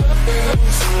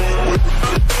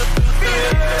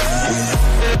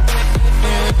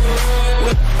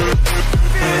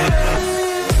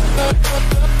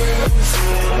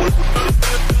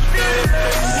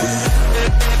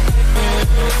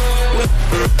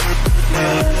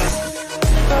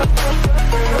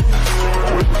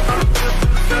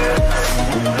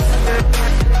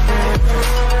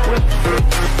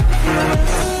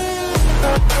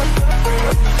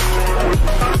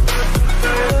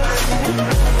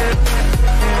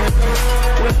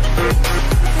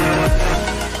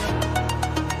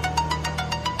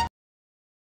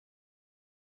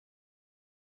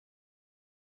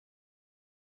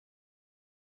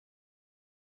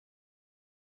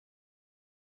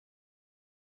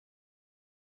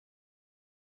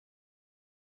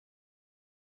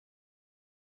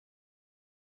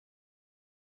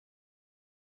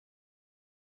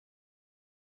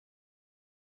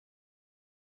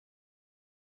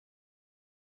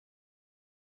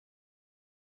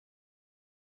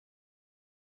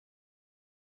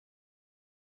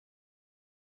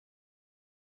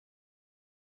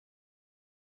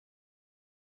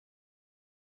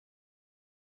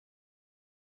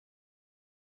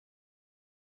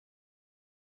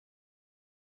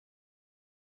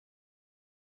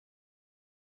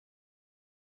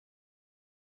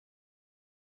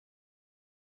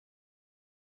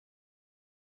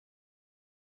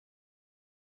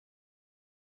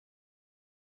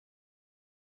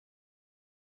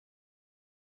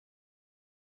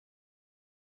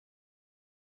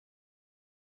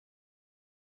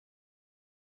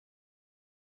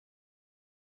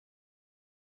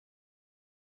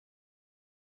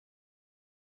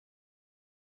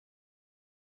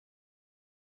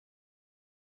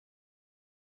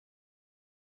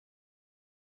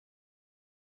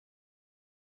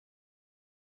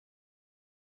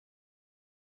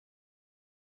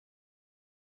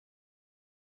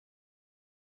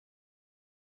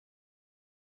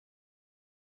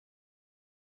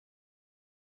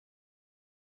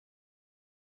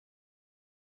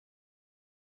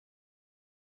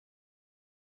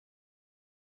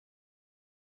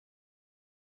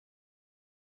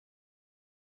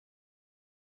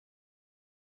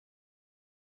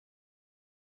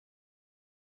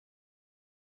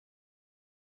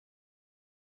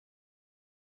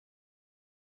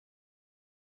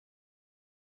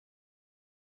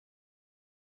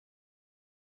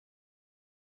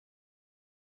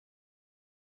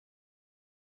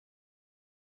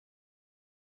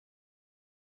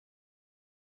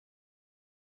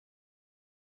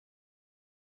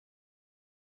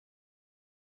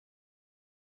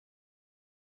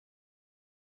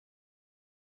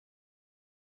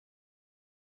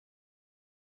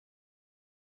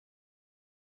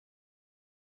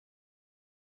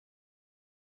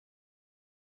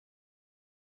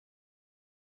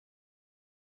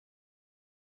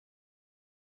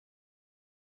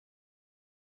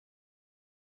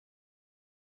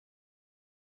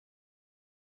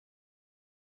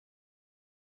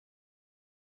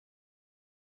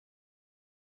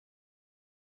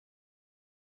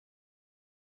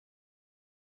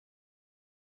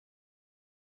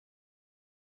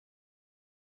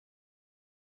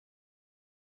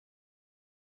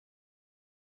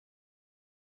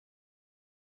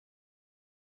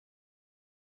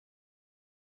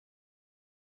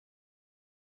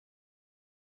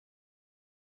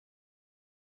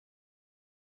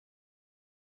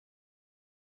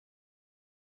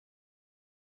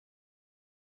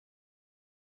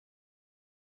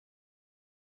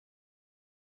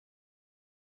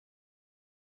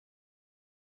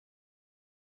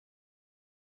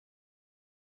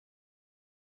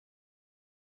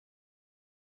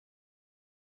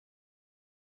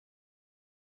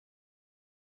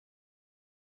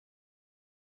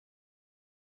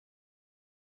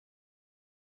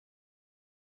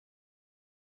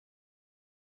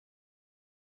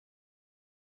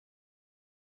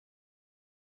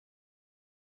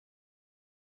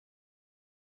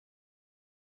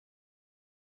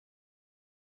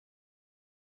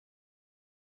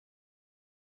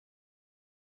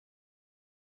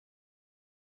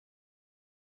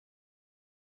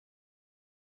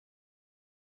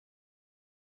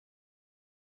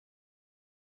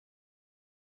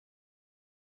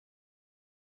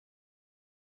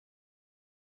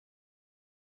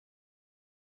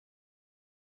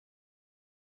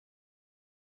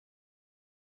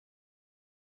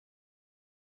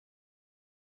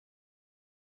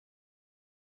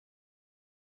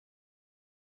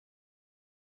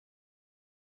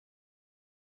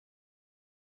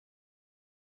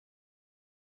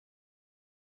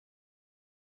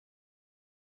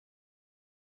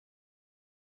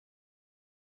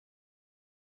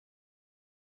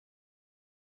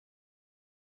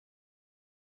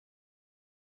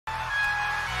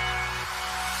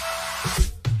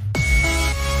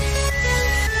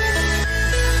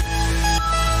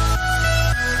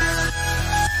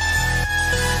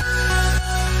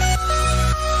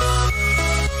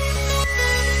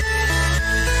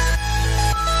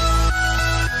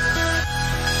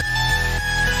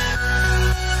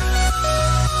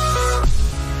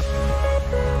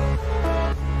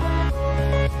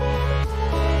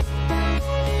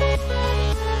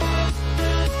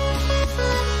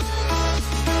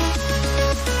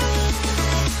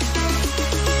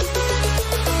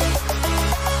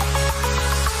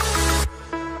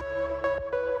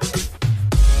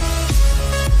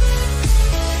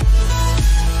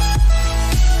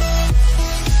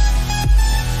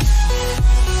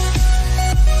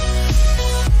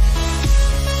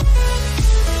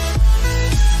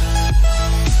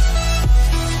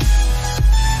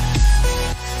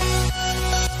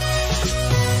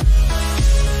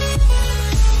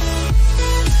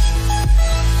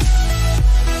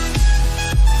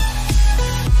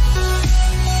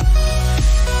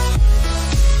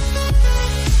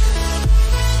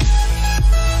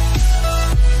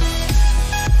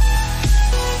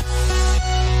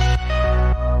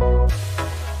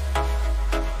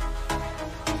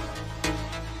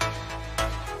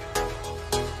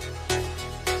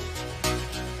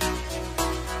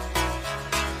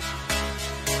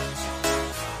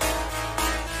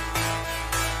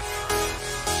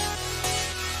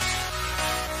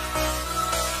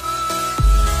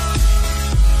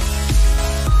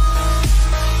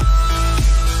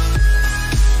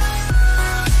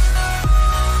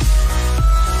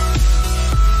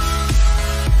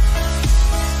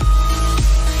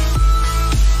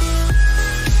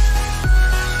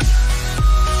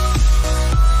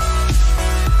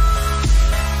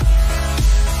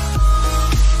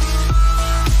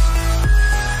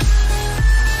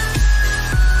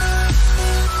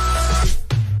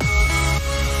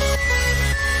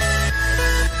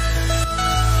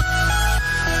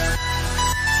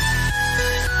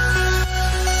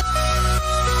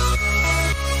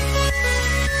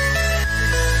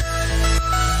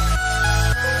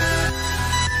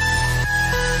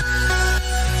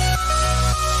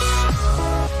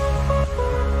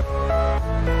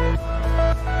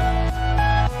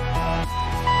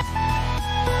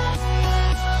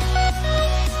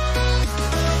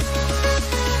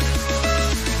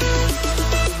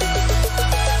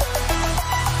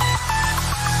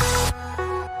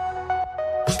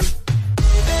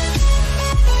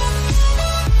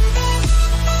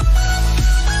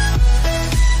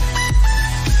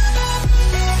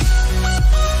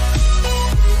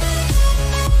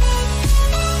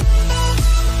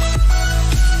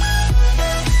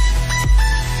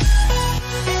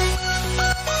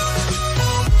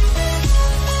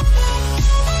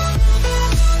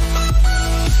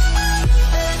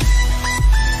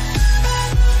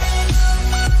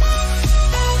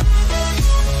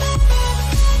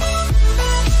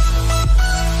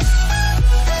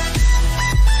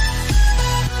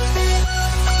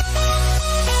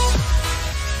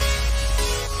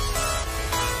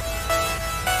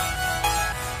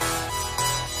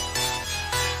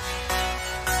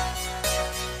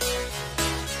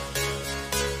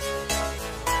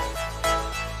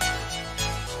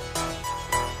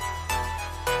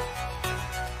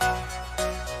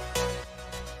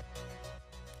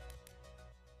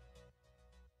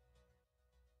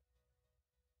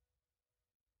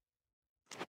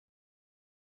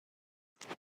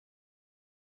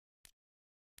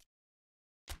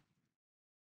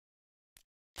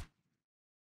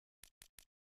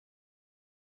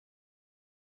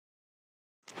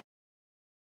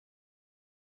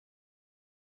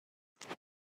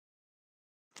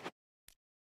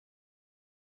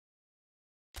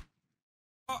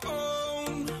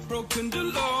 Broken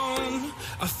alone,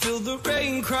 I feel the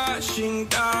rain crashing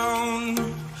down.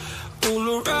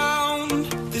 All around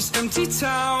this empty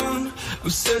town, I'm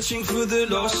searching for the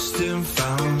lost and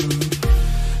found.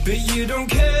 But you don't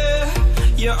care,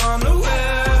 you're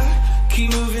unaware.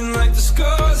 Keep moving like the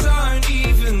scars aren't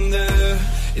even there.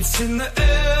 It's in the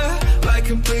air, like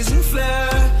a blazing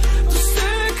flare. Just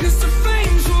stare, cause the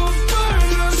flames will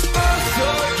burn us. I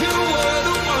thought you were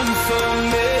the one for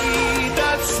me.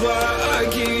 That's why I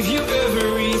gave you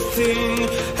everything.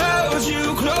 Held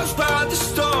you close by the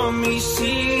stormy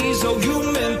seas. Oh, you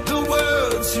meant the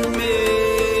world to me.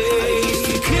 I used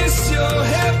to kiss your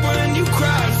head when you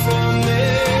cried for me.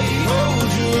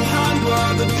 Hold your hand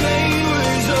while the pain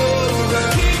was over.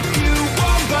 Keep you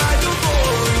warm by the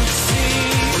roaring sea.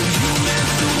 Oh, you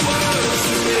meant the world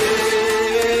to me.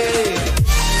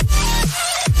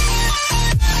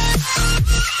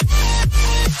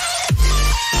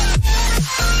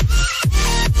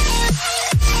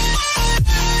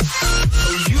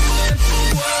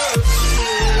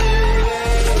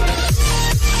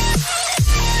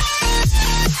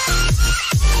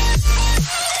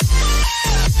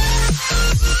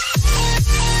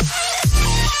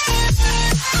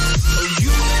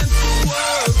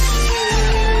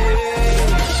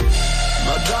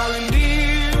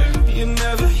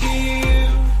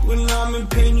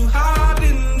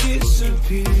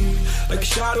 Like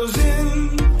shadows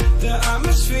in the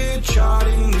atmosphere,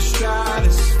 charting the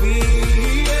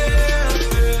stratosphere.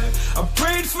 Yeah. I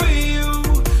prayed for you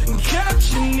and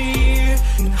kept you near,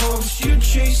 in hopes you'd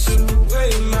chase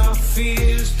away my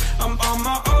fears. I'm on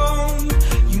my own,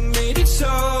 you made it so,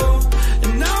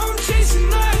 and now I'm chasing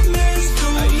nightmares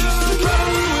through. I used to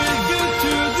run with you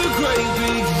through the great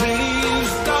big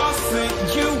leaves, laugh at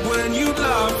you when you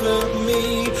laugh at me.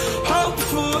 Hope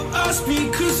for us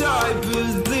because I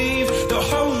believe the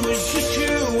home was just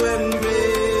you and me.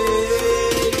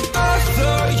 I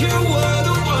thought you were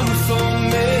the one for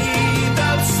me.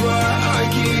 That's why I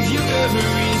gave you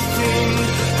everything.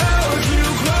 Held you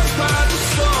close by the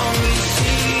stormy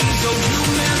seas. Oh, you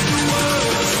meant the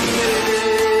world to me.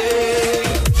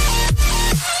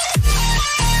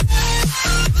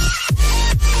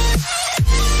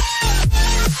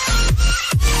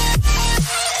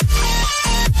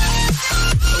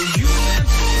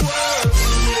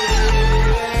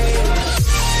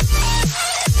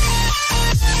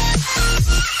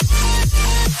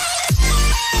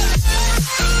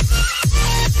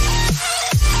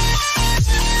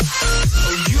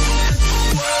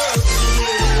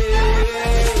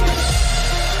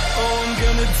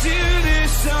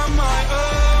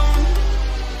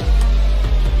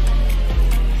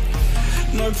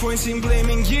 Points in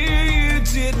blaming you, you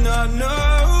did not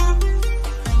know.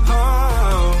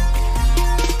 Oh,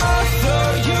 I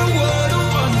thought you were the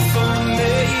one for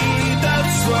me.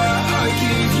 That's why I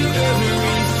gave you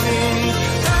everything.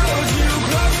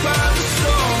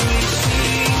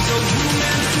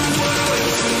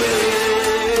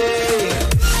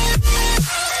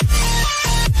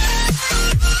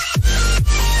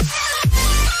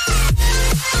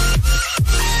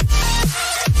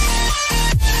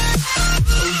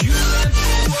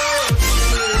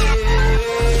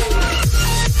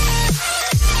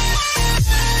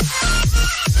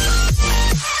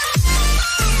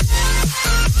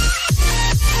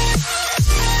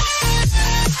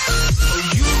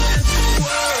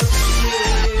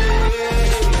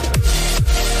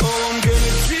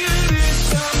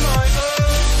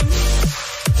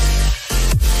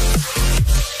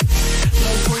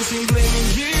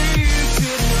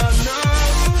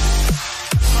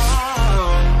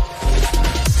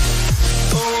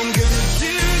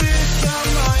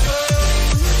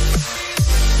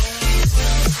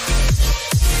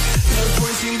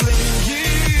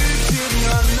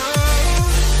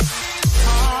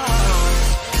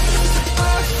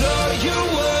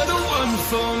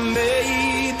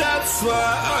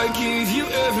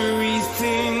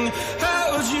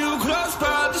 Held you close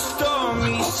by the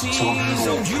stormy seas.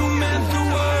 Oh, you meant the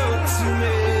world to me.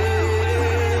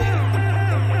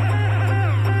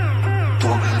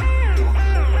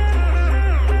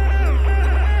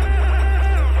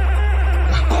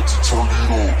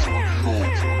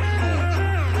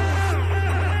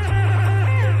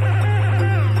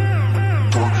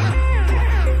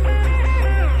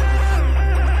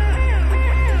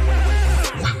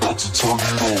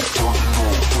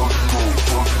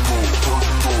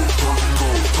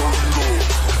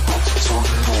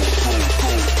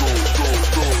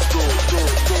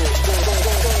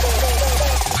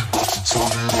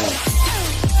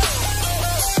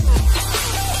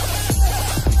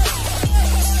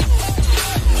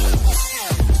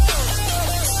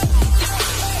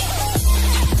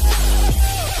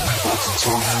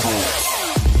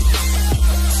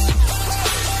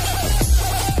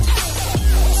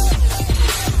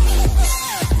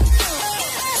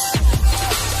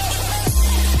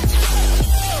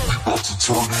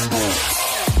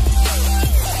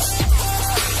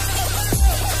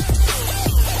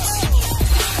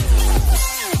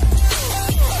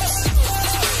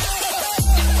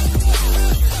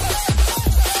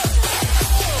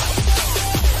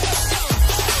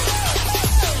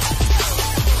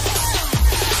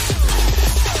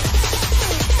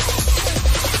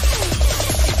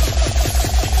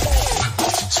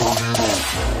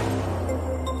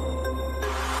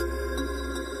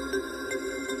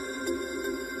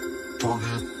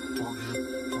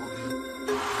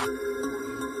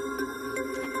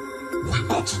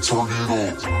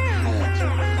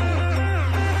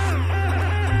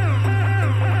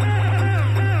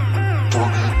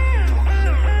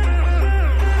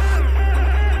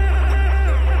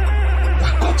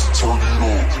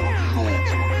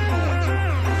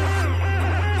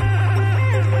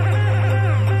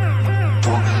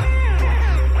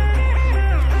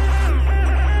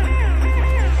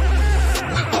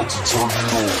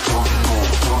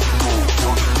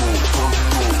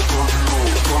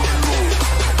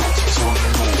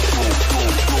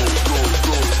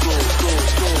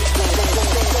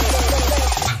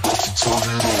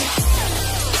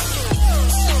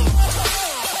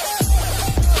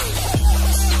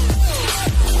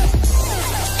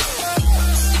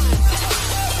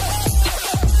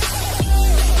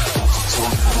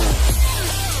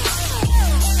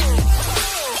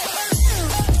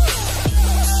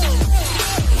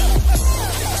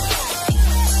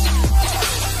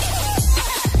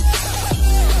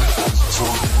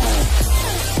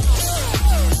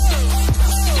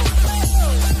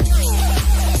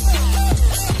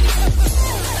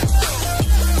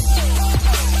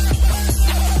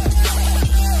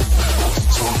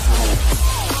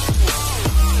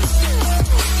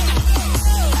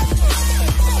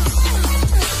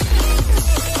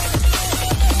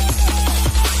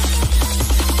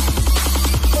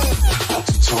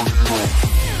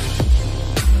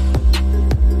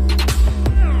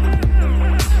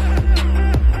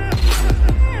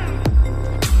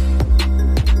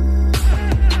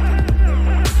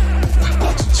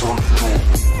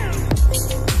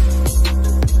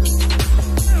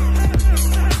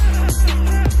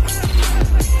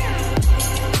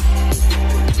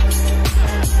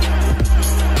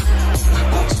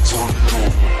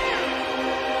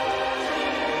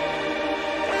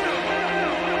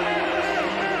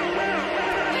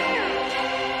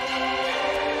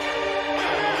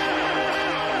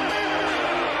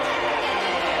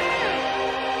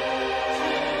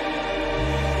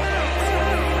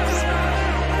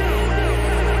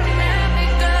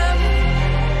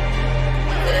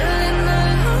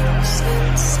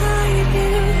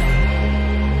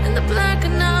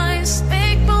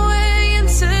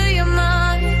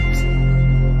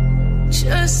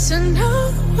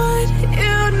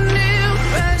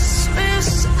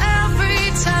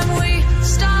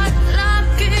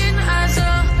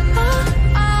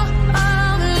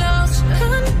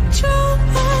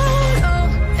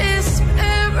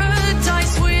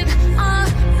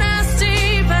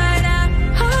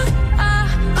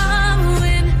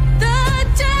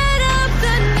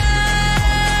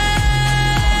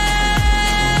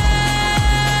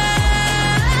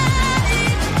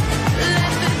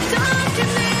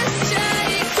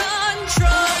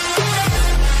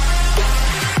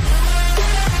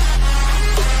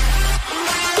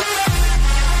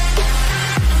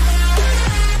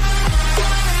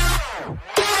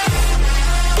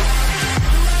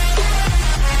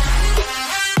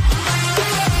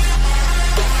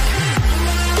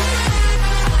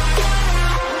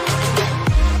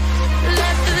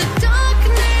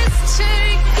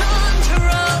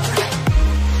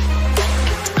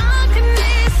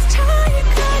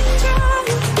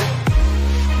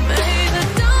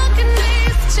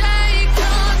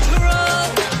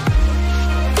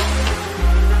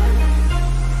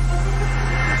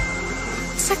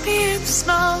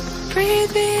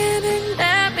 Breathe me in and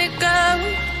let me go.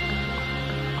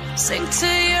 Sink to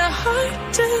your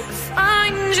heart to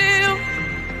find you.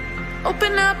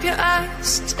 Open up your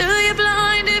eyes till you're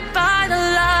blinded by the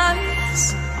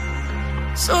lights,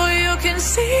 so you can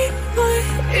see what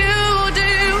you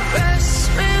do.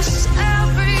 Restless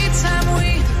every time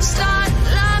we start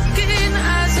locking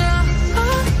as a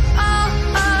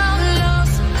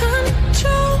lost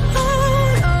control.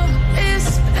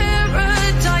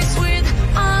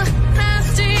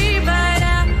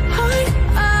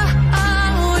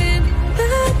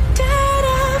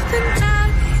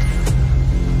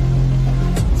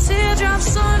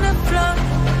 On the floor,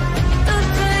 the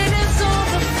pain is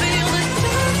over. Feel the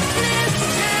darkness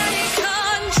take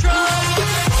control.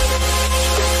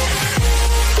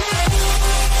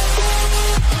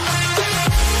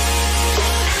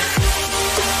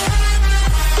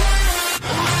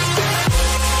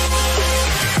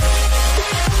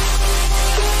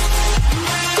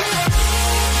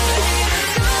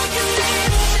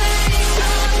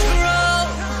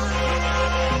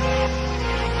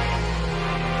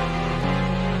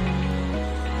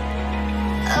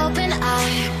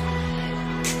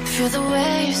 Feel the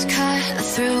waves cut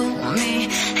through me,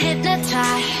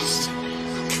 hypnotized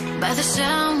by the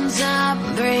sounds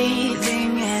I'm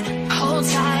breathing in. Hold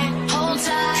tight, hold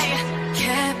tight.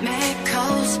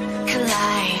 Chemicals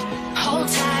collide. Hold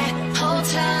tight, hold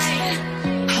tight,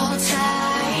 hold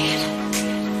tight.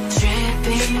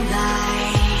 Dripping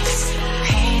lights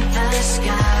paint the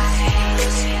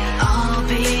skies, all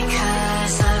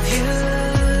because of you.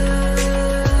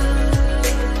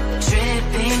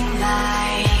 Dripping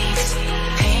lights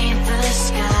paint the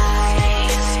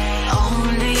skies,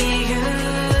 only you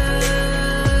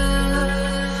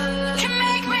can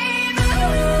make me move.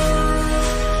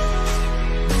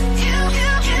 You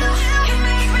can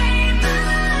make me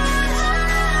move.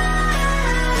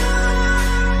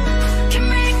 Can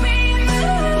make me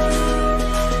move.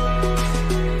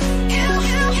 You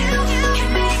can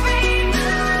make me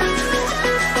move.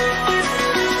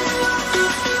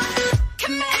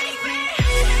 Can make me.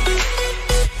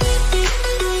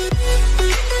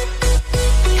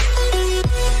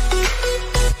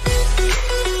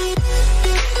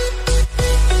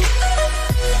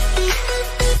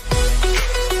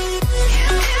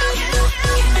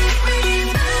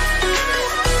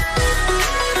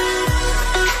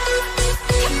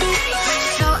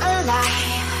 So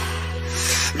alive,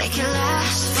 make it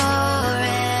last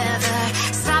forever.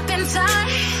 Stop in time,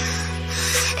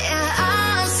 yeah,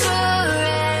 I'm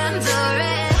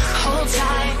surrendering. Hold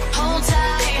tight, hold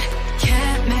tight.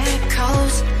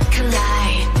 Chemicals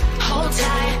collide. Hold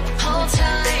tight, hold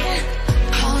tight,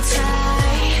 hold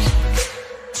tight.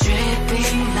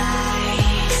 Dripping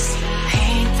lights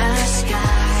paint the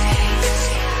skies,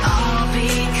 all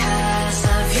because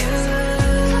of you.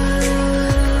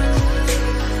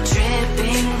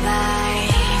 Dripping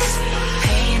lights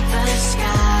paint the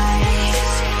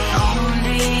skies,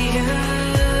 only you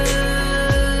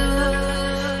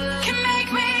can make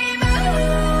me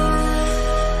move.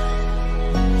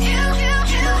 You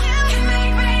can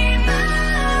make me move.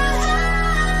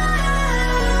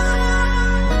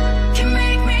 Can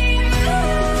make me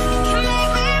move. Can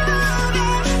make me move.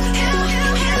 You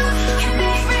can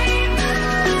make me move.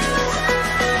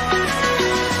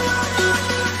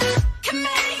 Can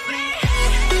make me.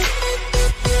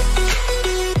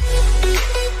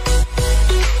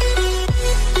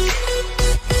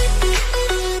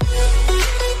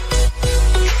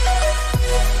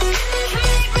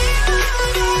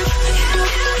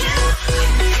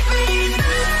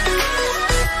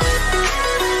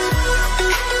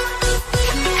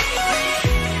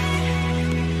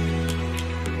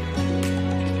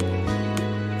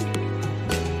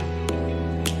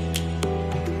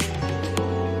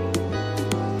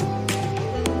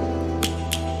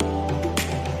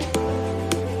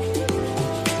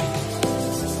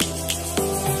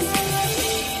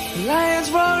 Lions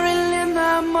roaring in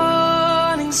the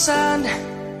morning sun,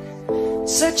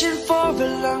 searching for a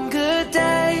longer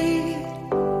day.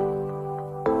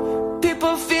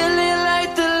 People feeling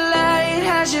like the light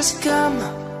has just come.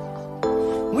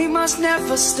 We must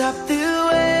never stop the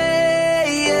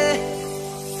way.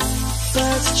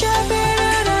 Birds jumping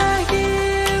and I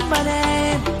hear my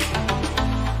name,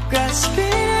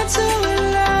 grasping into a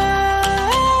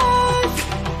life.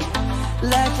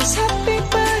 Life is happy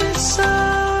but it's so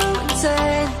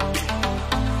insane.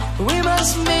 We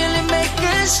must merely make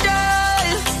a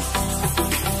start.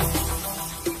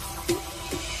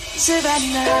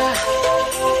 Savannah,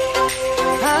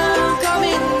 I'm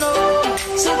coming home.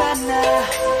 Savannah,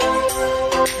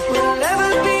 we'll never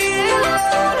be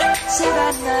alone.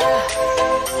 Savannah,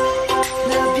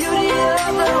 the beauty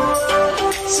of the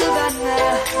world.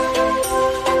 Savannah,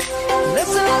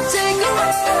 let's all take a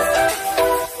walk.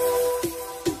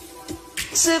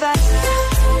 Savannah.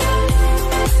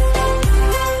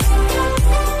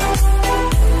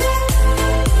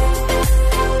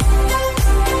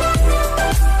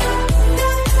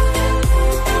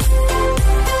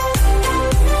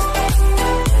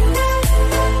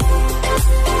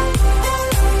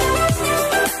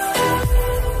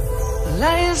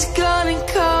 Lion's gonna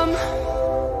come.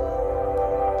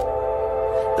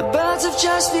 The birds have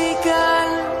just begun.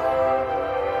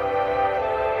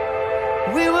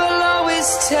 We will always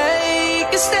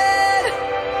take a stand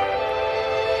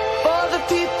for the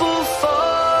people, for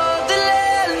the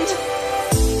land.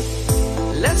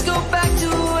 Let's go back to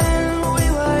when we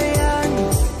were young.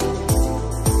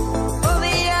 For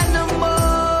the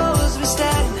animals we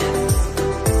stand.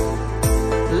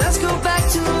 Let's go back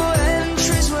to when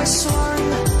trees were swung.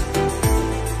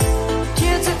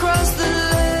 Kids across the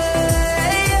land.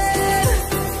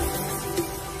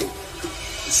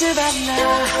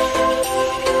 Savannah,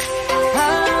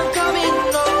 I'm coming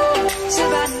home.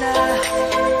 Savannah,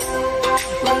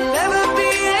 we'll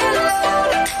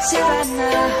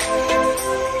Savannah,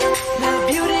 the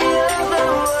beauty of the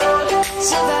world,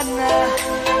 Savannah.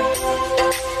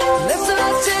 Let's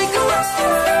all take a walk,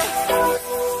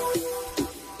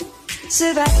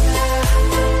 Savannah.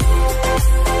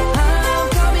 I'm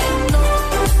coming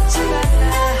home,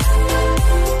 Savannah.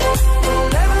 We'll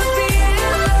never be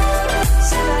alone,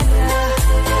 Savannah.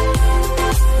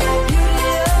 The beauty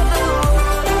of the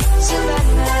world,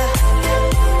 Savannah.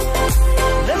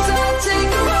 Let's all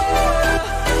take a walk.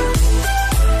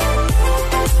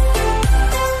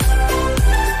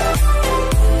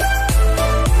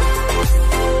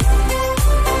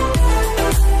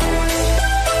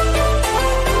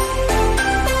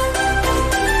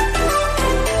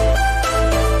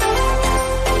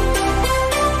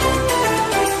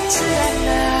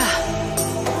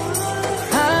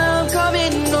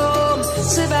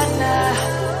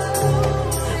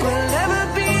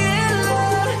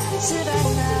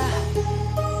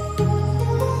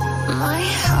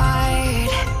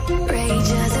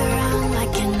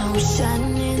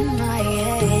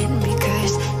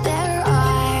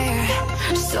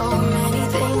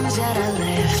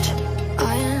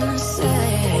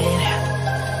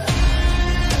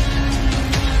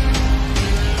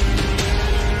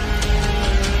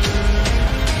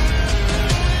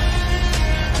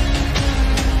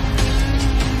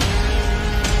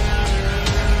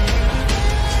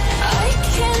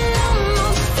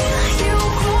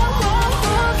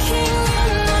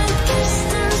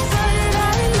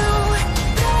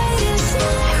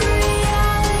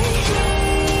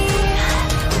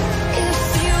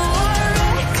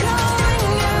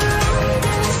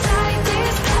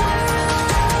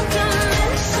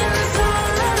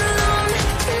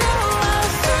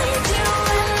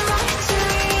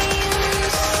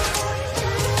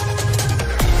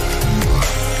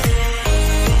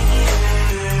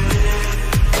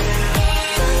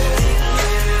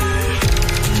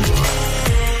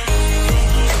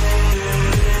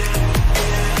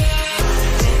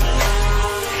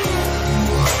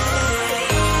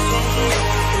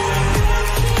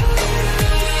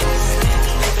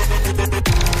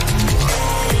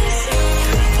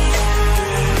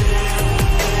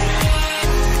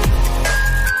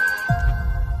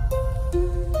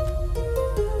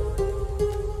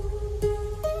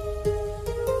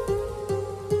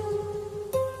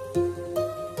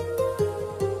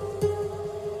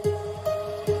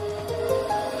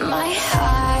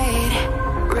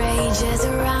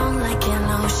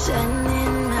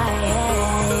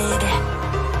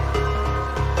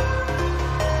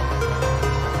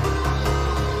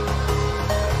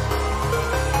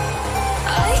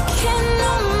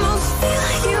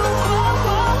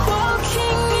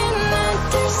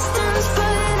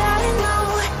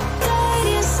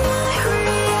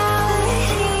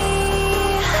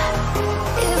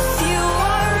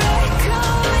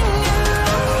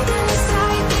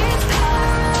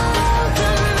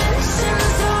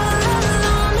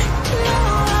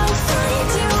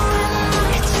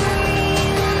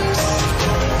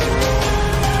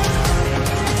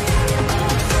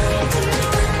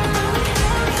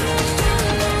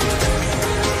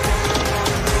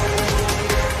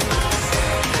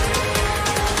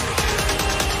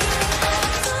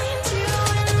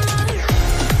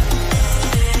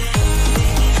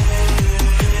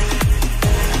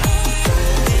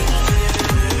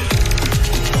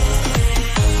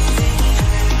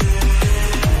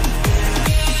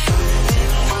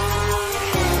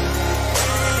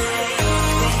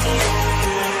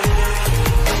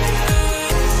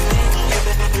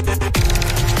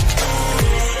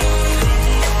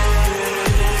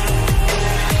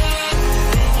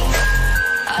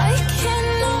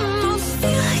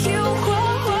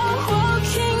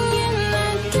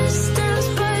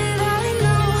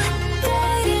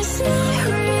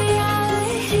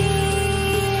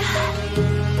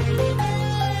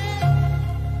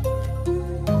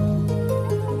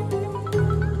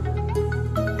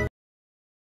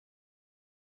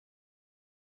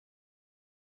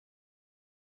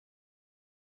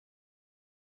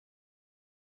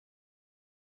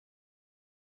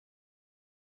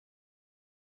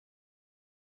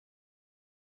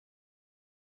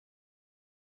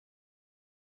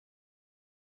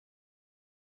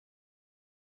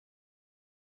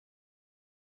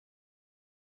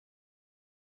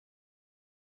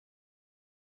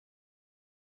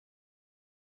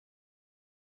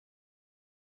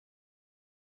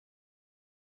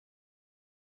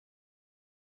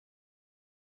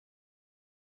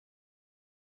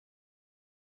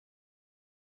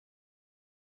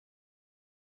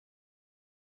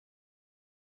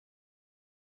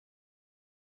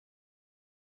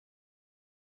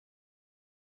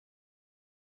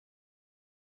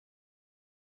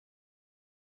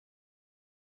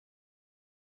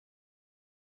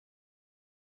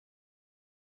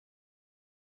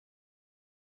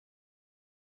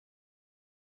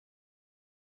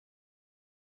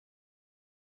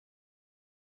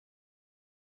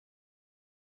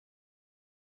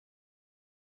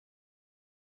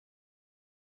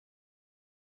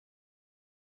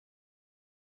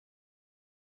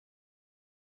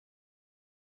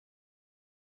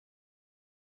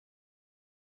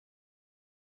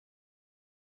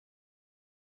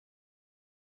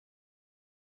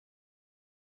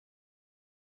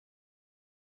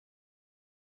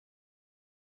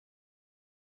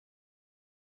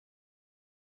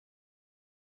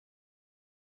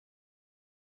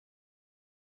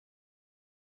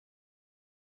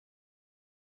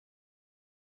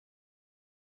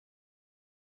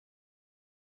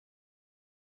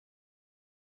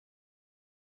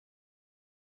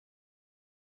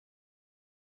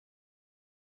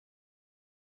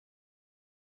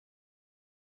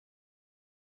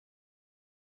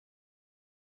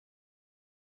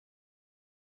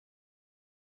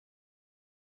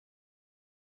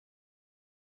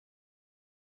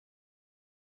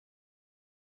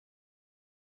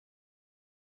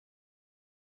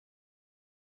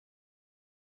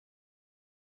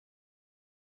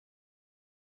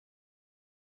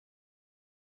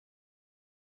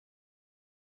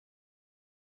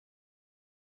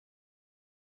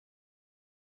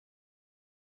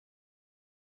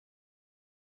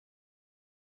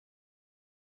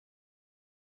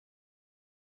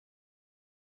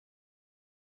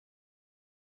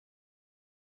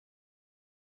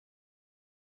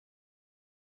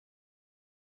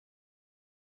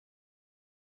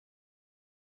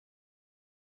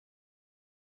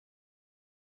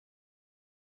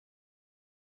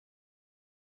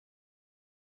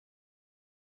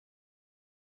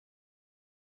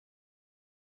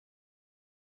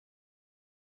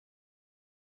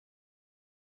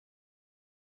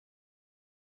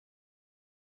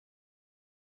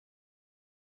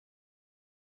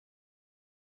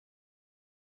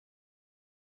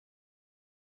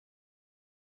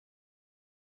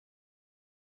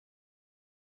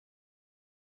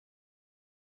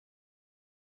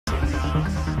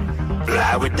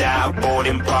 fly without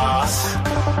boarding pass.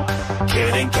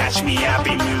 Couldn't catch me, I'll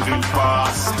be moving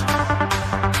fast.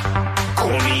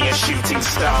 Call me a shooting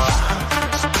star.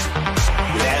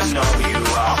 Let them know who you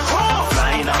are.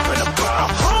 Flying up in a bar.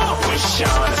 Wish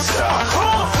on a star.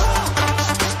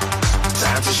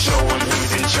 Time to show them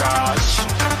who's in charge.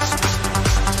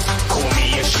 Call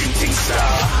me a shooting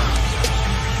star.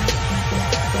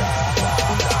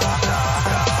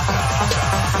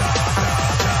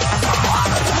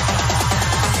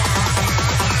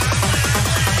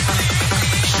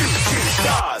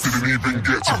 Didn't even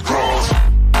get to cross.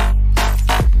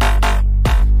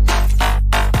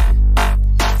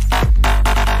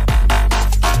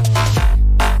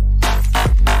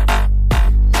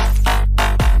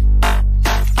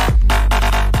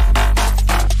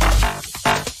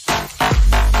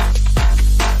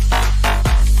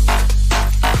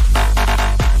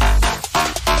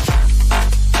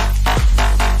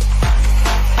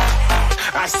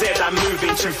 I said I'm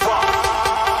moving too far.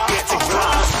 Get to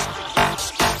glass.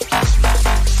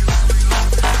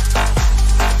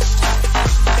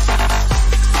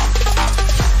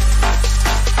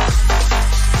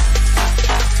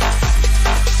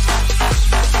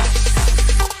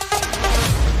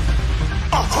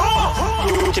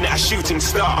 Shooting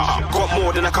star. Got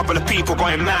more than a couple of people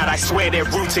going mad, I swear they're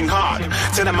rooting hard.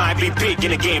 Tell them I'd be big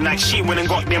in the game like she went and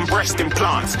got them breast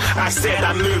implants. I said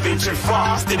I'm moving too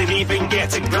fast, didn't even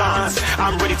get a glance.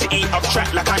 I'm ready to eat up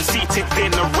track like I'm seated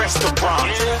in a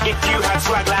restaurant. If you had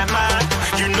swag like mine,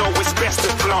 you know it's best to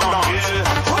flaunt.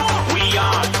 We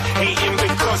aren't hating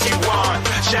because you aren't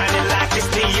shining like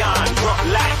it's neon, rock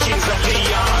like kings of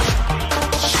Leon.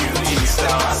 Shooting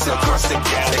stars across the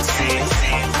galaxy.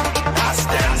 I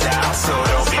stand out, so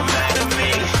don't be mad at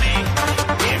me.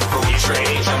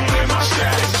 Infiltrate, I'm with my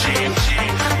strategy.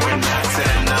 When I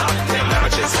turn up, then I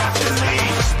just have to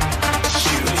leave.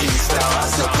 Shooting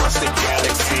stars across the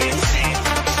galaxy.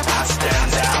 I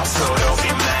stand out, so don't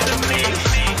be mad at me.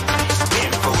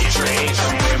 Infiltrate,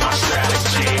 I'm with my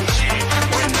strategy.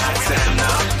 When I turn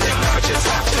up, then I just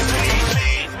have to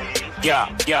leave. Yeah,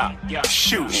 shoot. Yeah,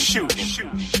 shooting.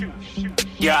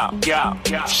 Yeah,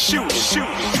 shooting.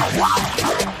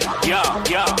 Yeah,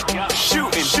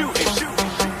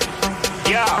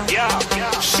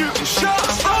 shooting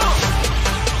shots.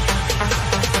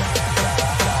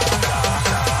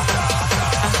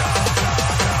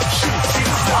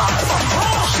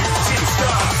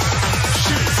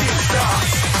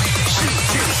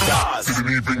 Shooting stars.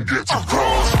 Didn't even get to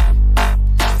cross.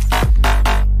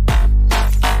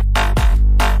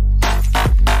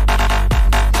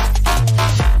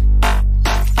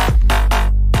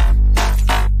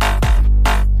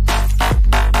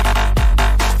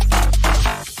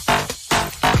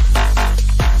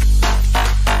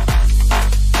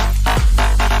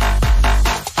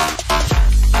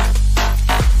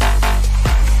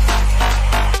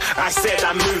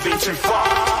 I'm moving too far.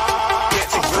 Get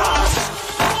to glass.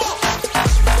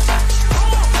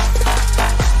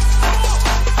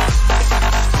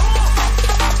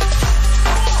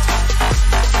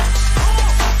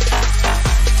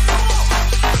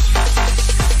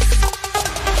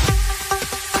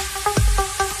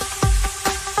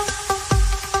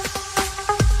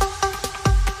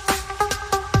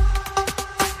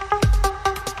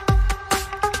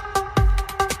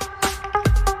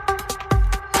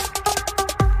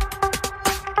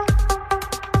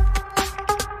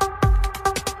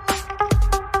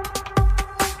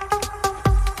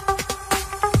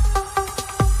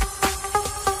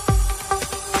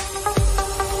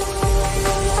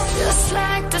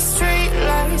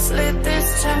 Lit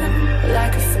this town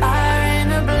like a fire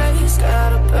in a blaze,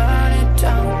 gotta burn it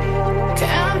down.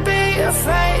 Can't be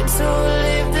afraid to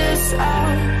leave this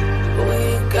out. We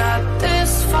got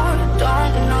this far,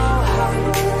 don't know how.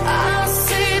 I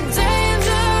see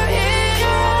danger in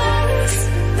your eyes.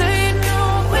 They know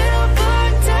we'll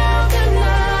burn down the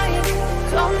night.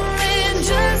 Coming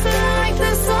just like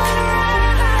the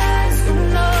sunrise. You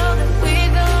know that we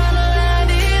gonna let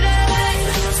it away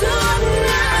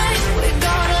tonight. We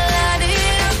gonna let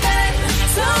it away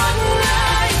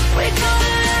tonight. We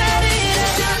gonna let it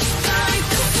just like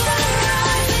the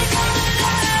sunrise. We gonna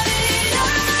let it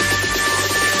away.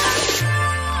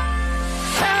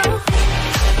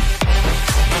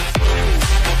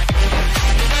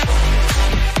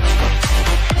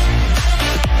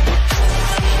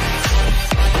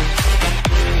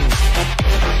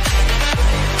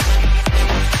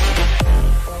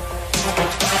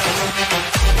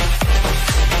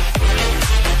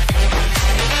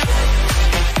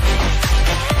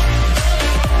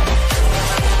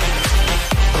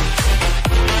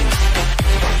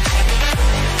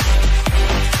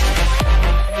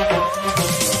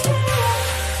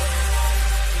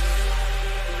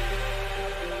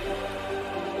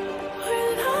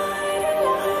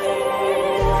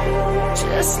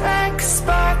 just like a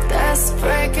spark that's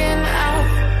breaking out.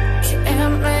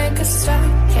 Can't make a stop,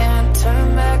 can't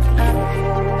turn back now.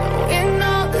 We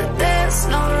know that there's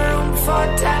no room for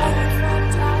doubt.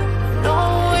 No,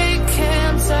 we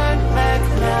can't turn back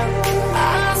now.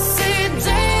 I see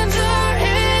danger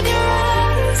in your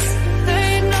eyes.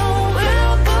 They know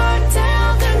we'll burn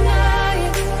down the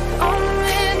night.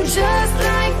 Only just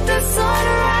like the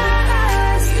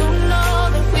sunrise. You know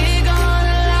that we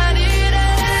gonna light it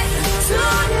up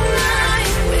tonight.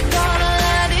 We gonna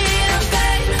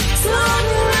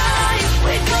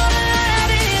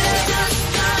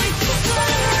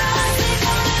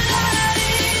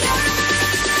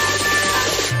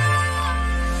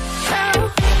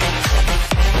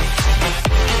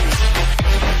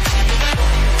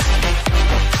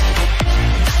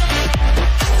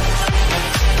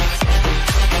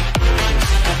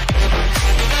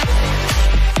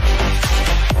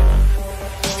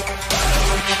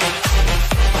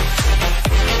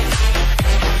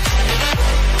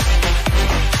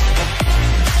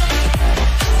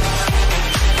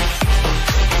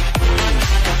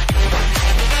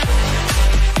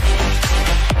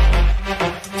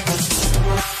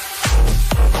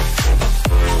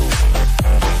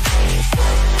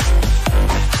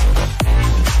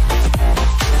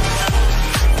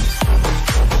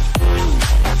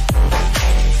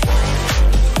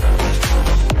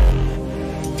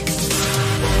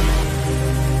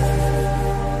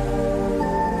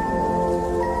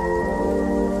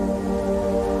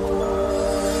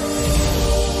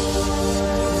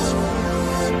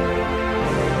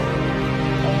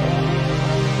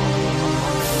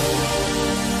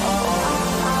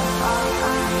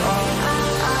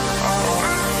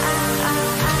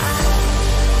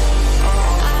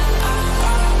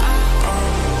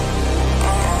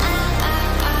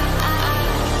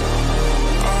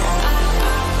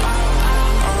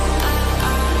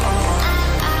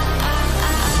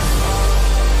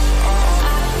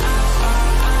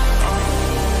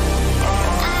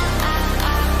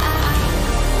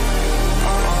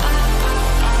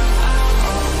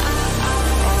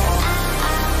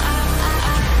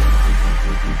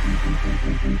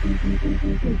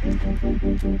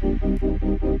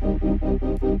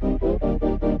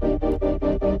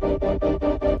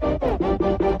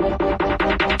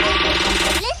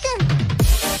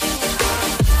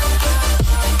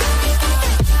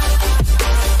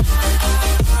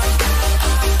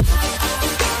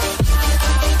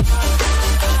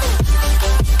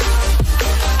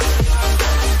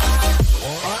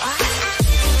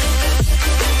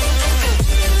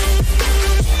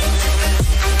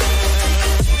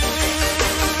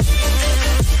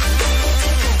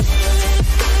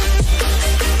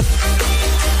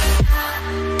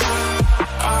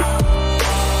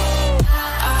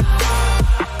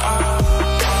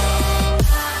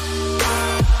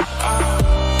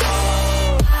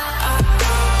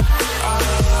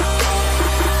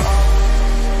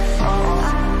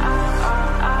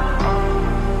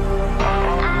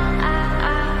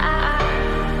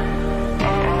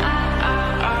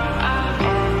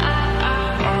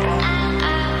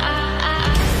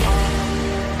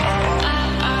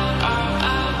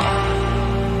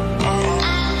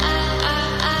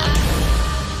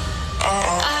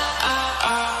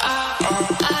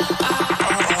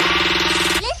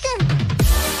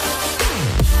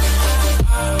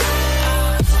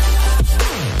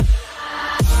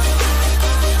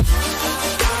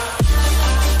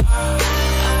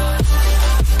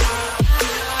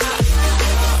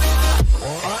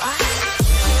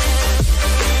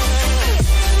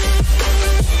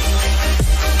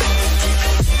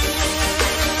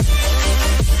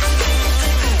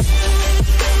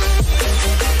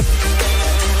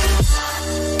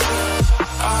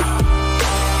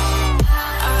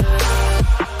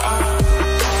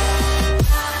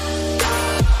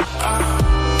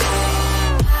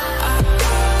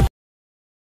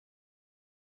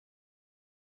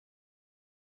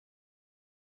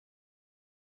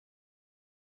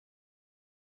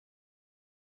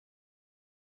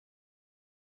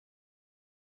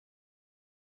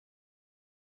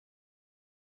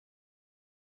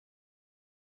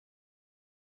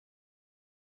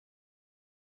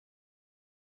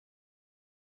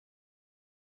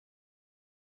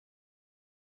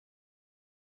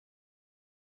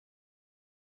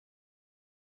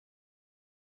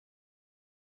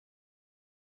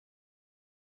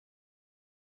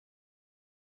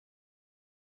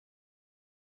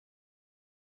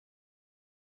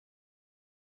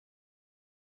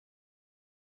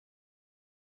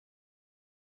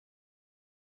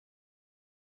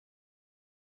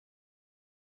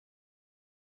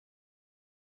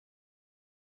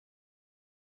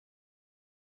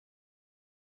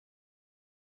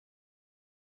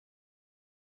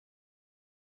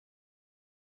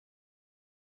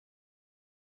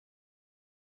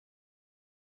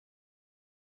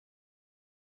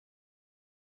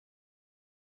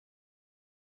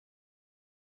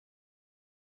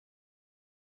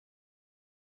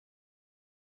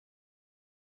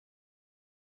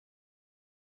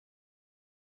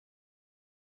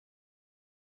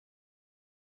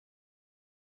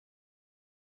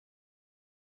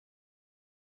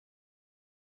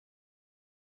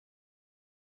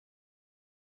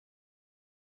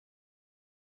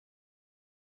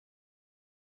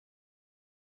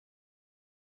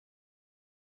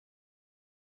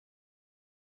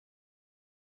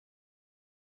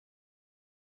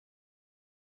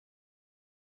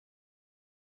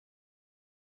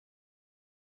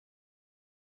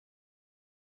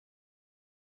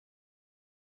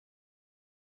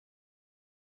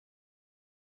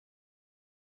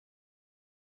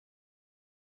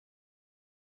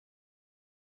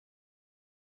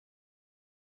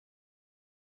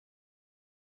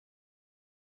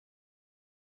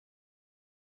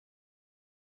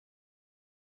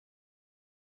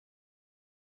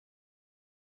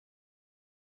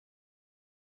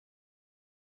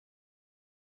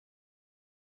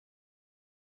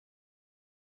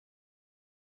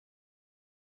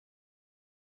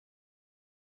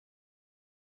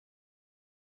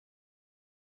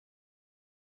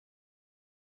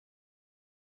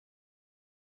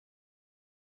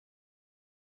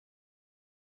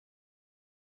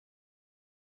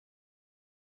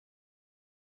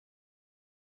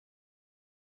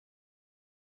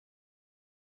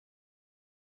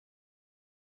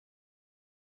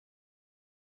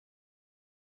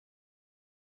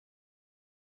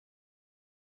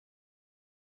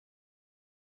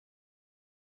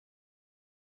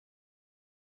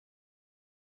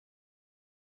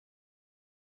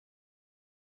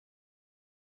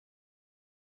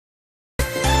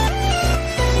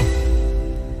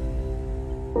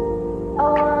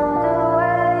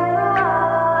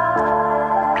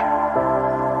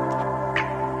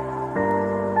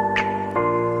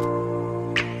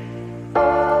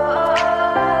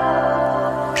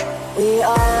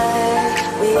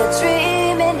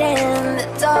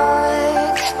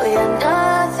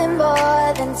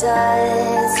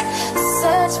skies.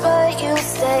 Search but you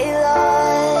stay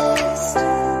lost.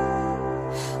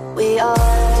 We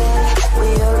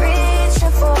are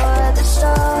reaching for the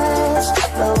stars,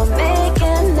 but we're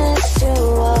making this too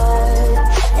hard.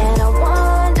 And I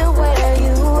wonder where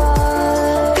you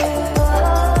are.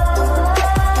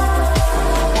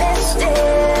 Mysterious,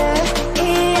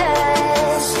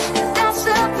 that's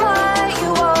the part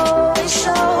you always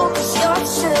show, 'cause you're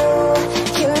too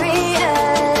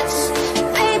curious.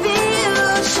 Maybe you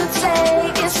should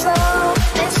take it slow.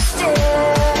 Mysterious,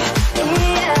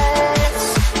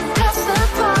 that's the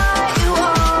part you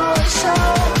always show,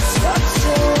 'cause you're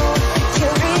too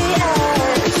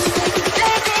curious.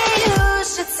 Maybe you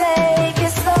should take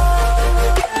it slow.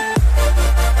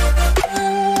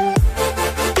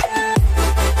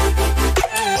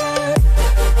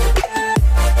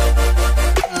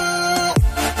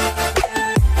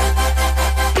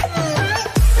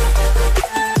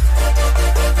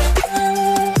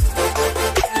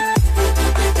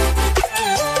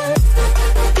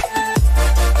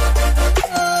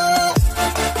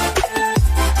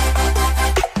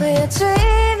 We're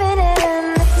dreaming in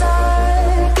the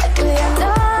dark. We are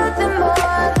nothing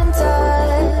more than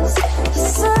dust. You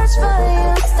search but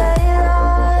you stay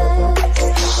lost.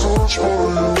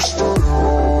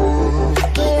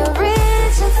 We are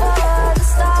reaching for the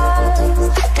stars,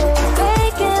 but we're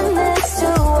making this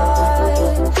too hard.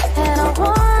 And I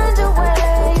wonder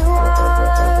where you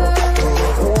are.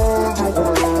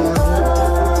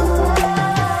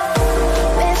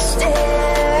 Mysterious,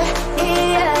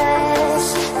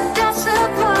 that's the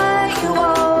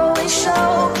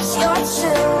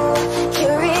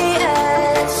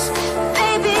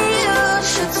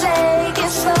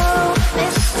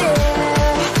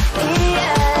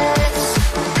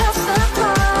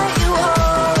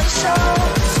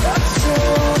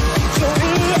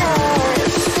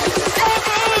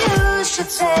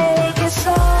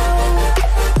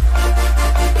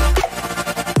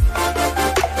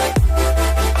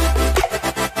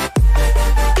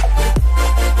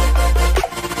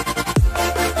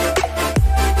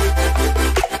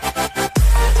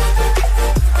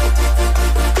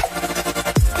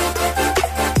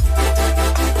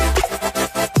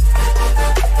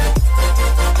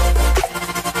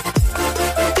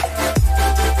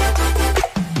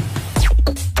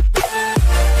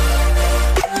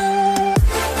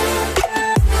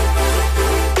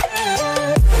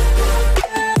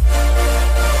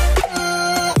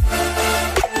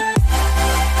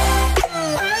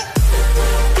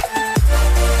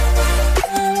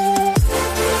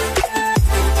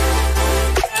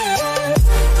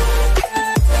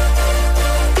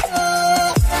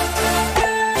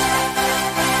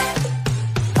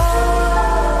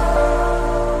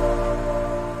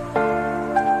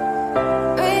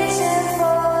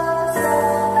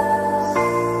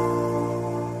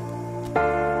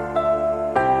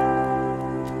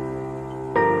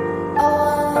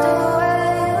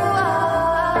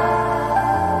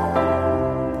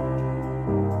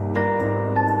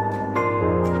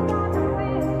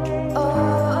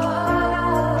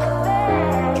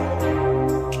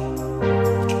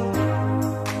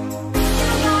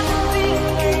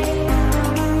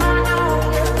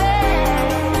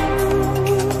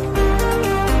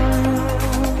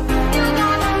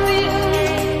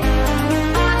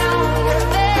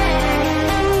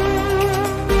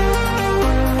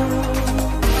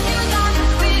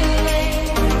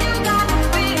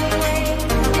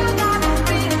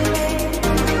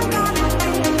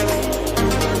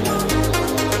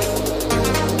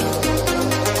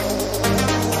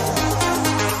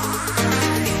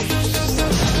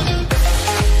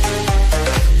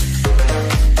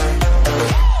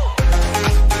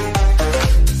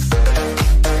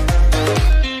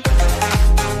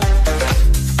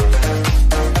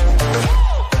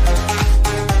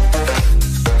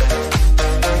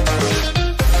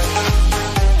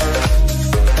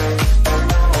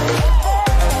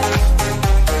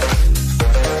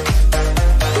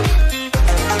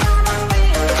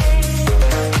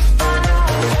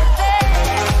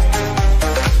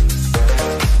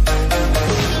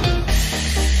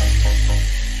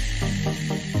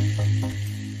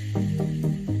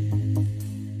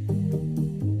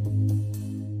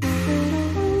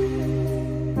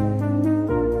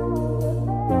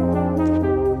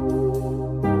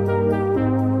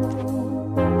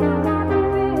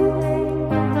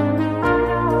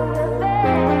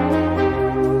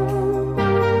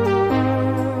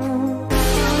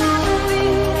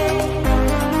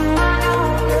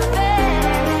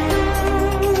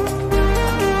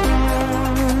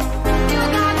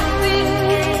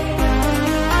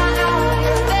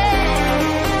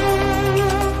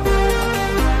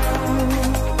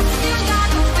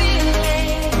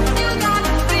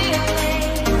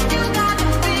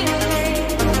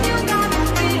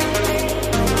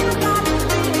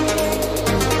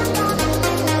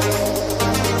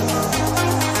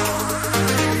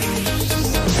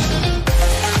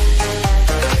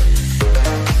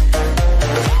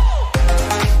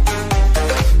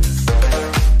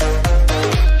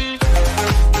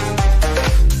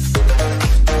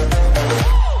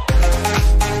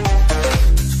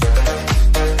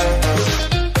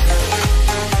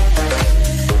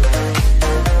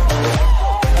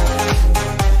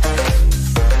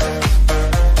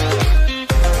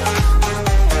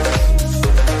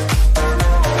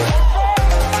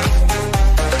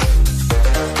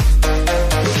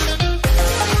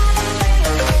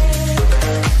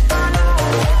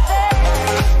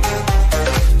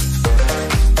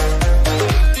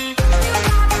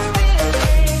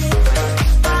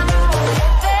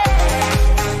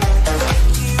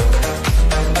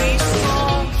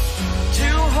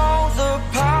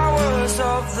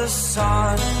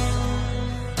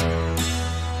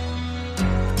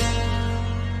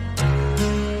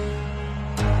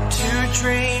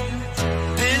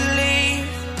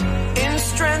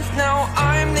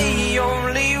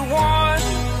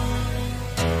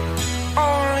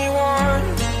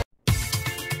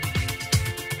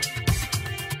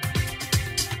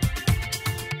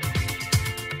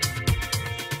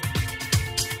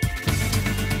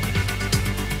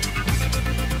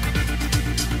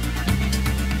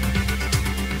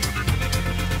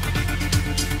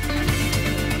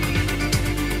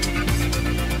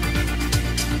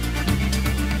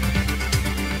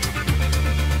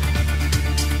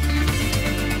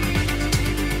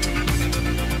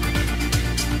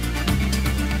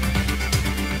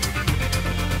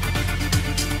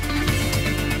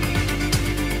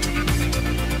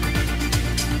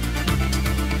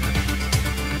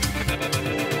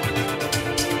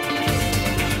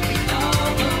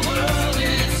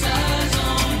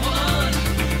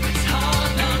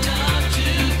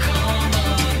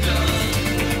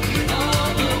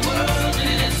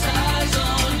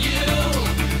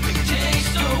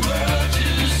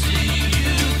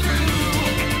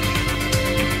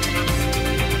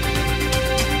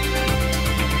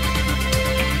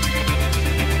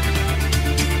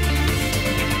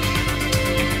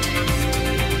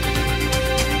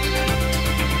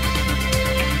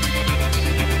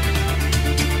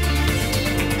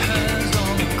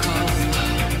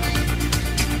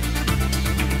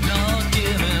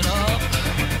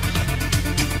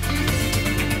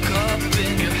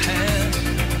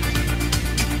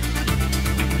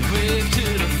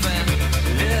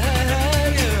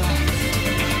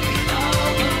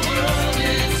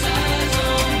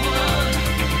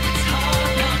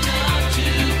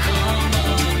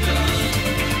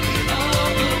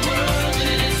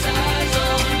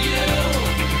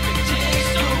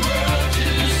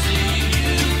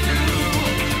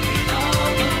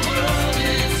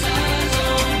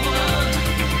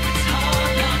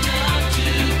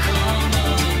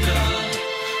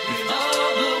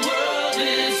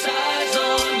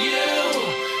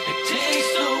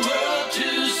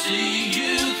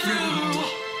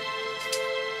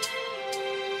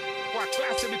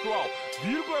sequência habitual,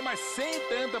 vírgula, mas sem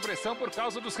tanta pressão por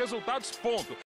causa dos resultados, ponto.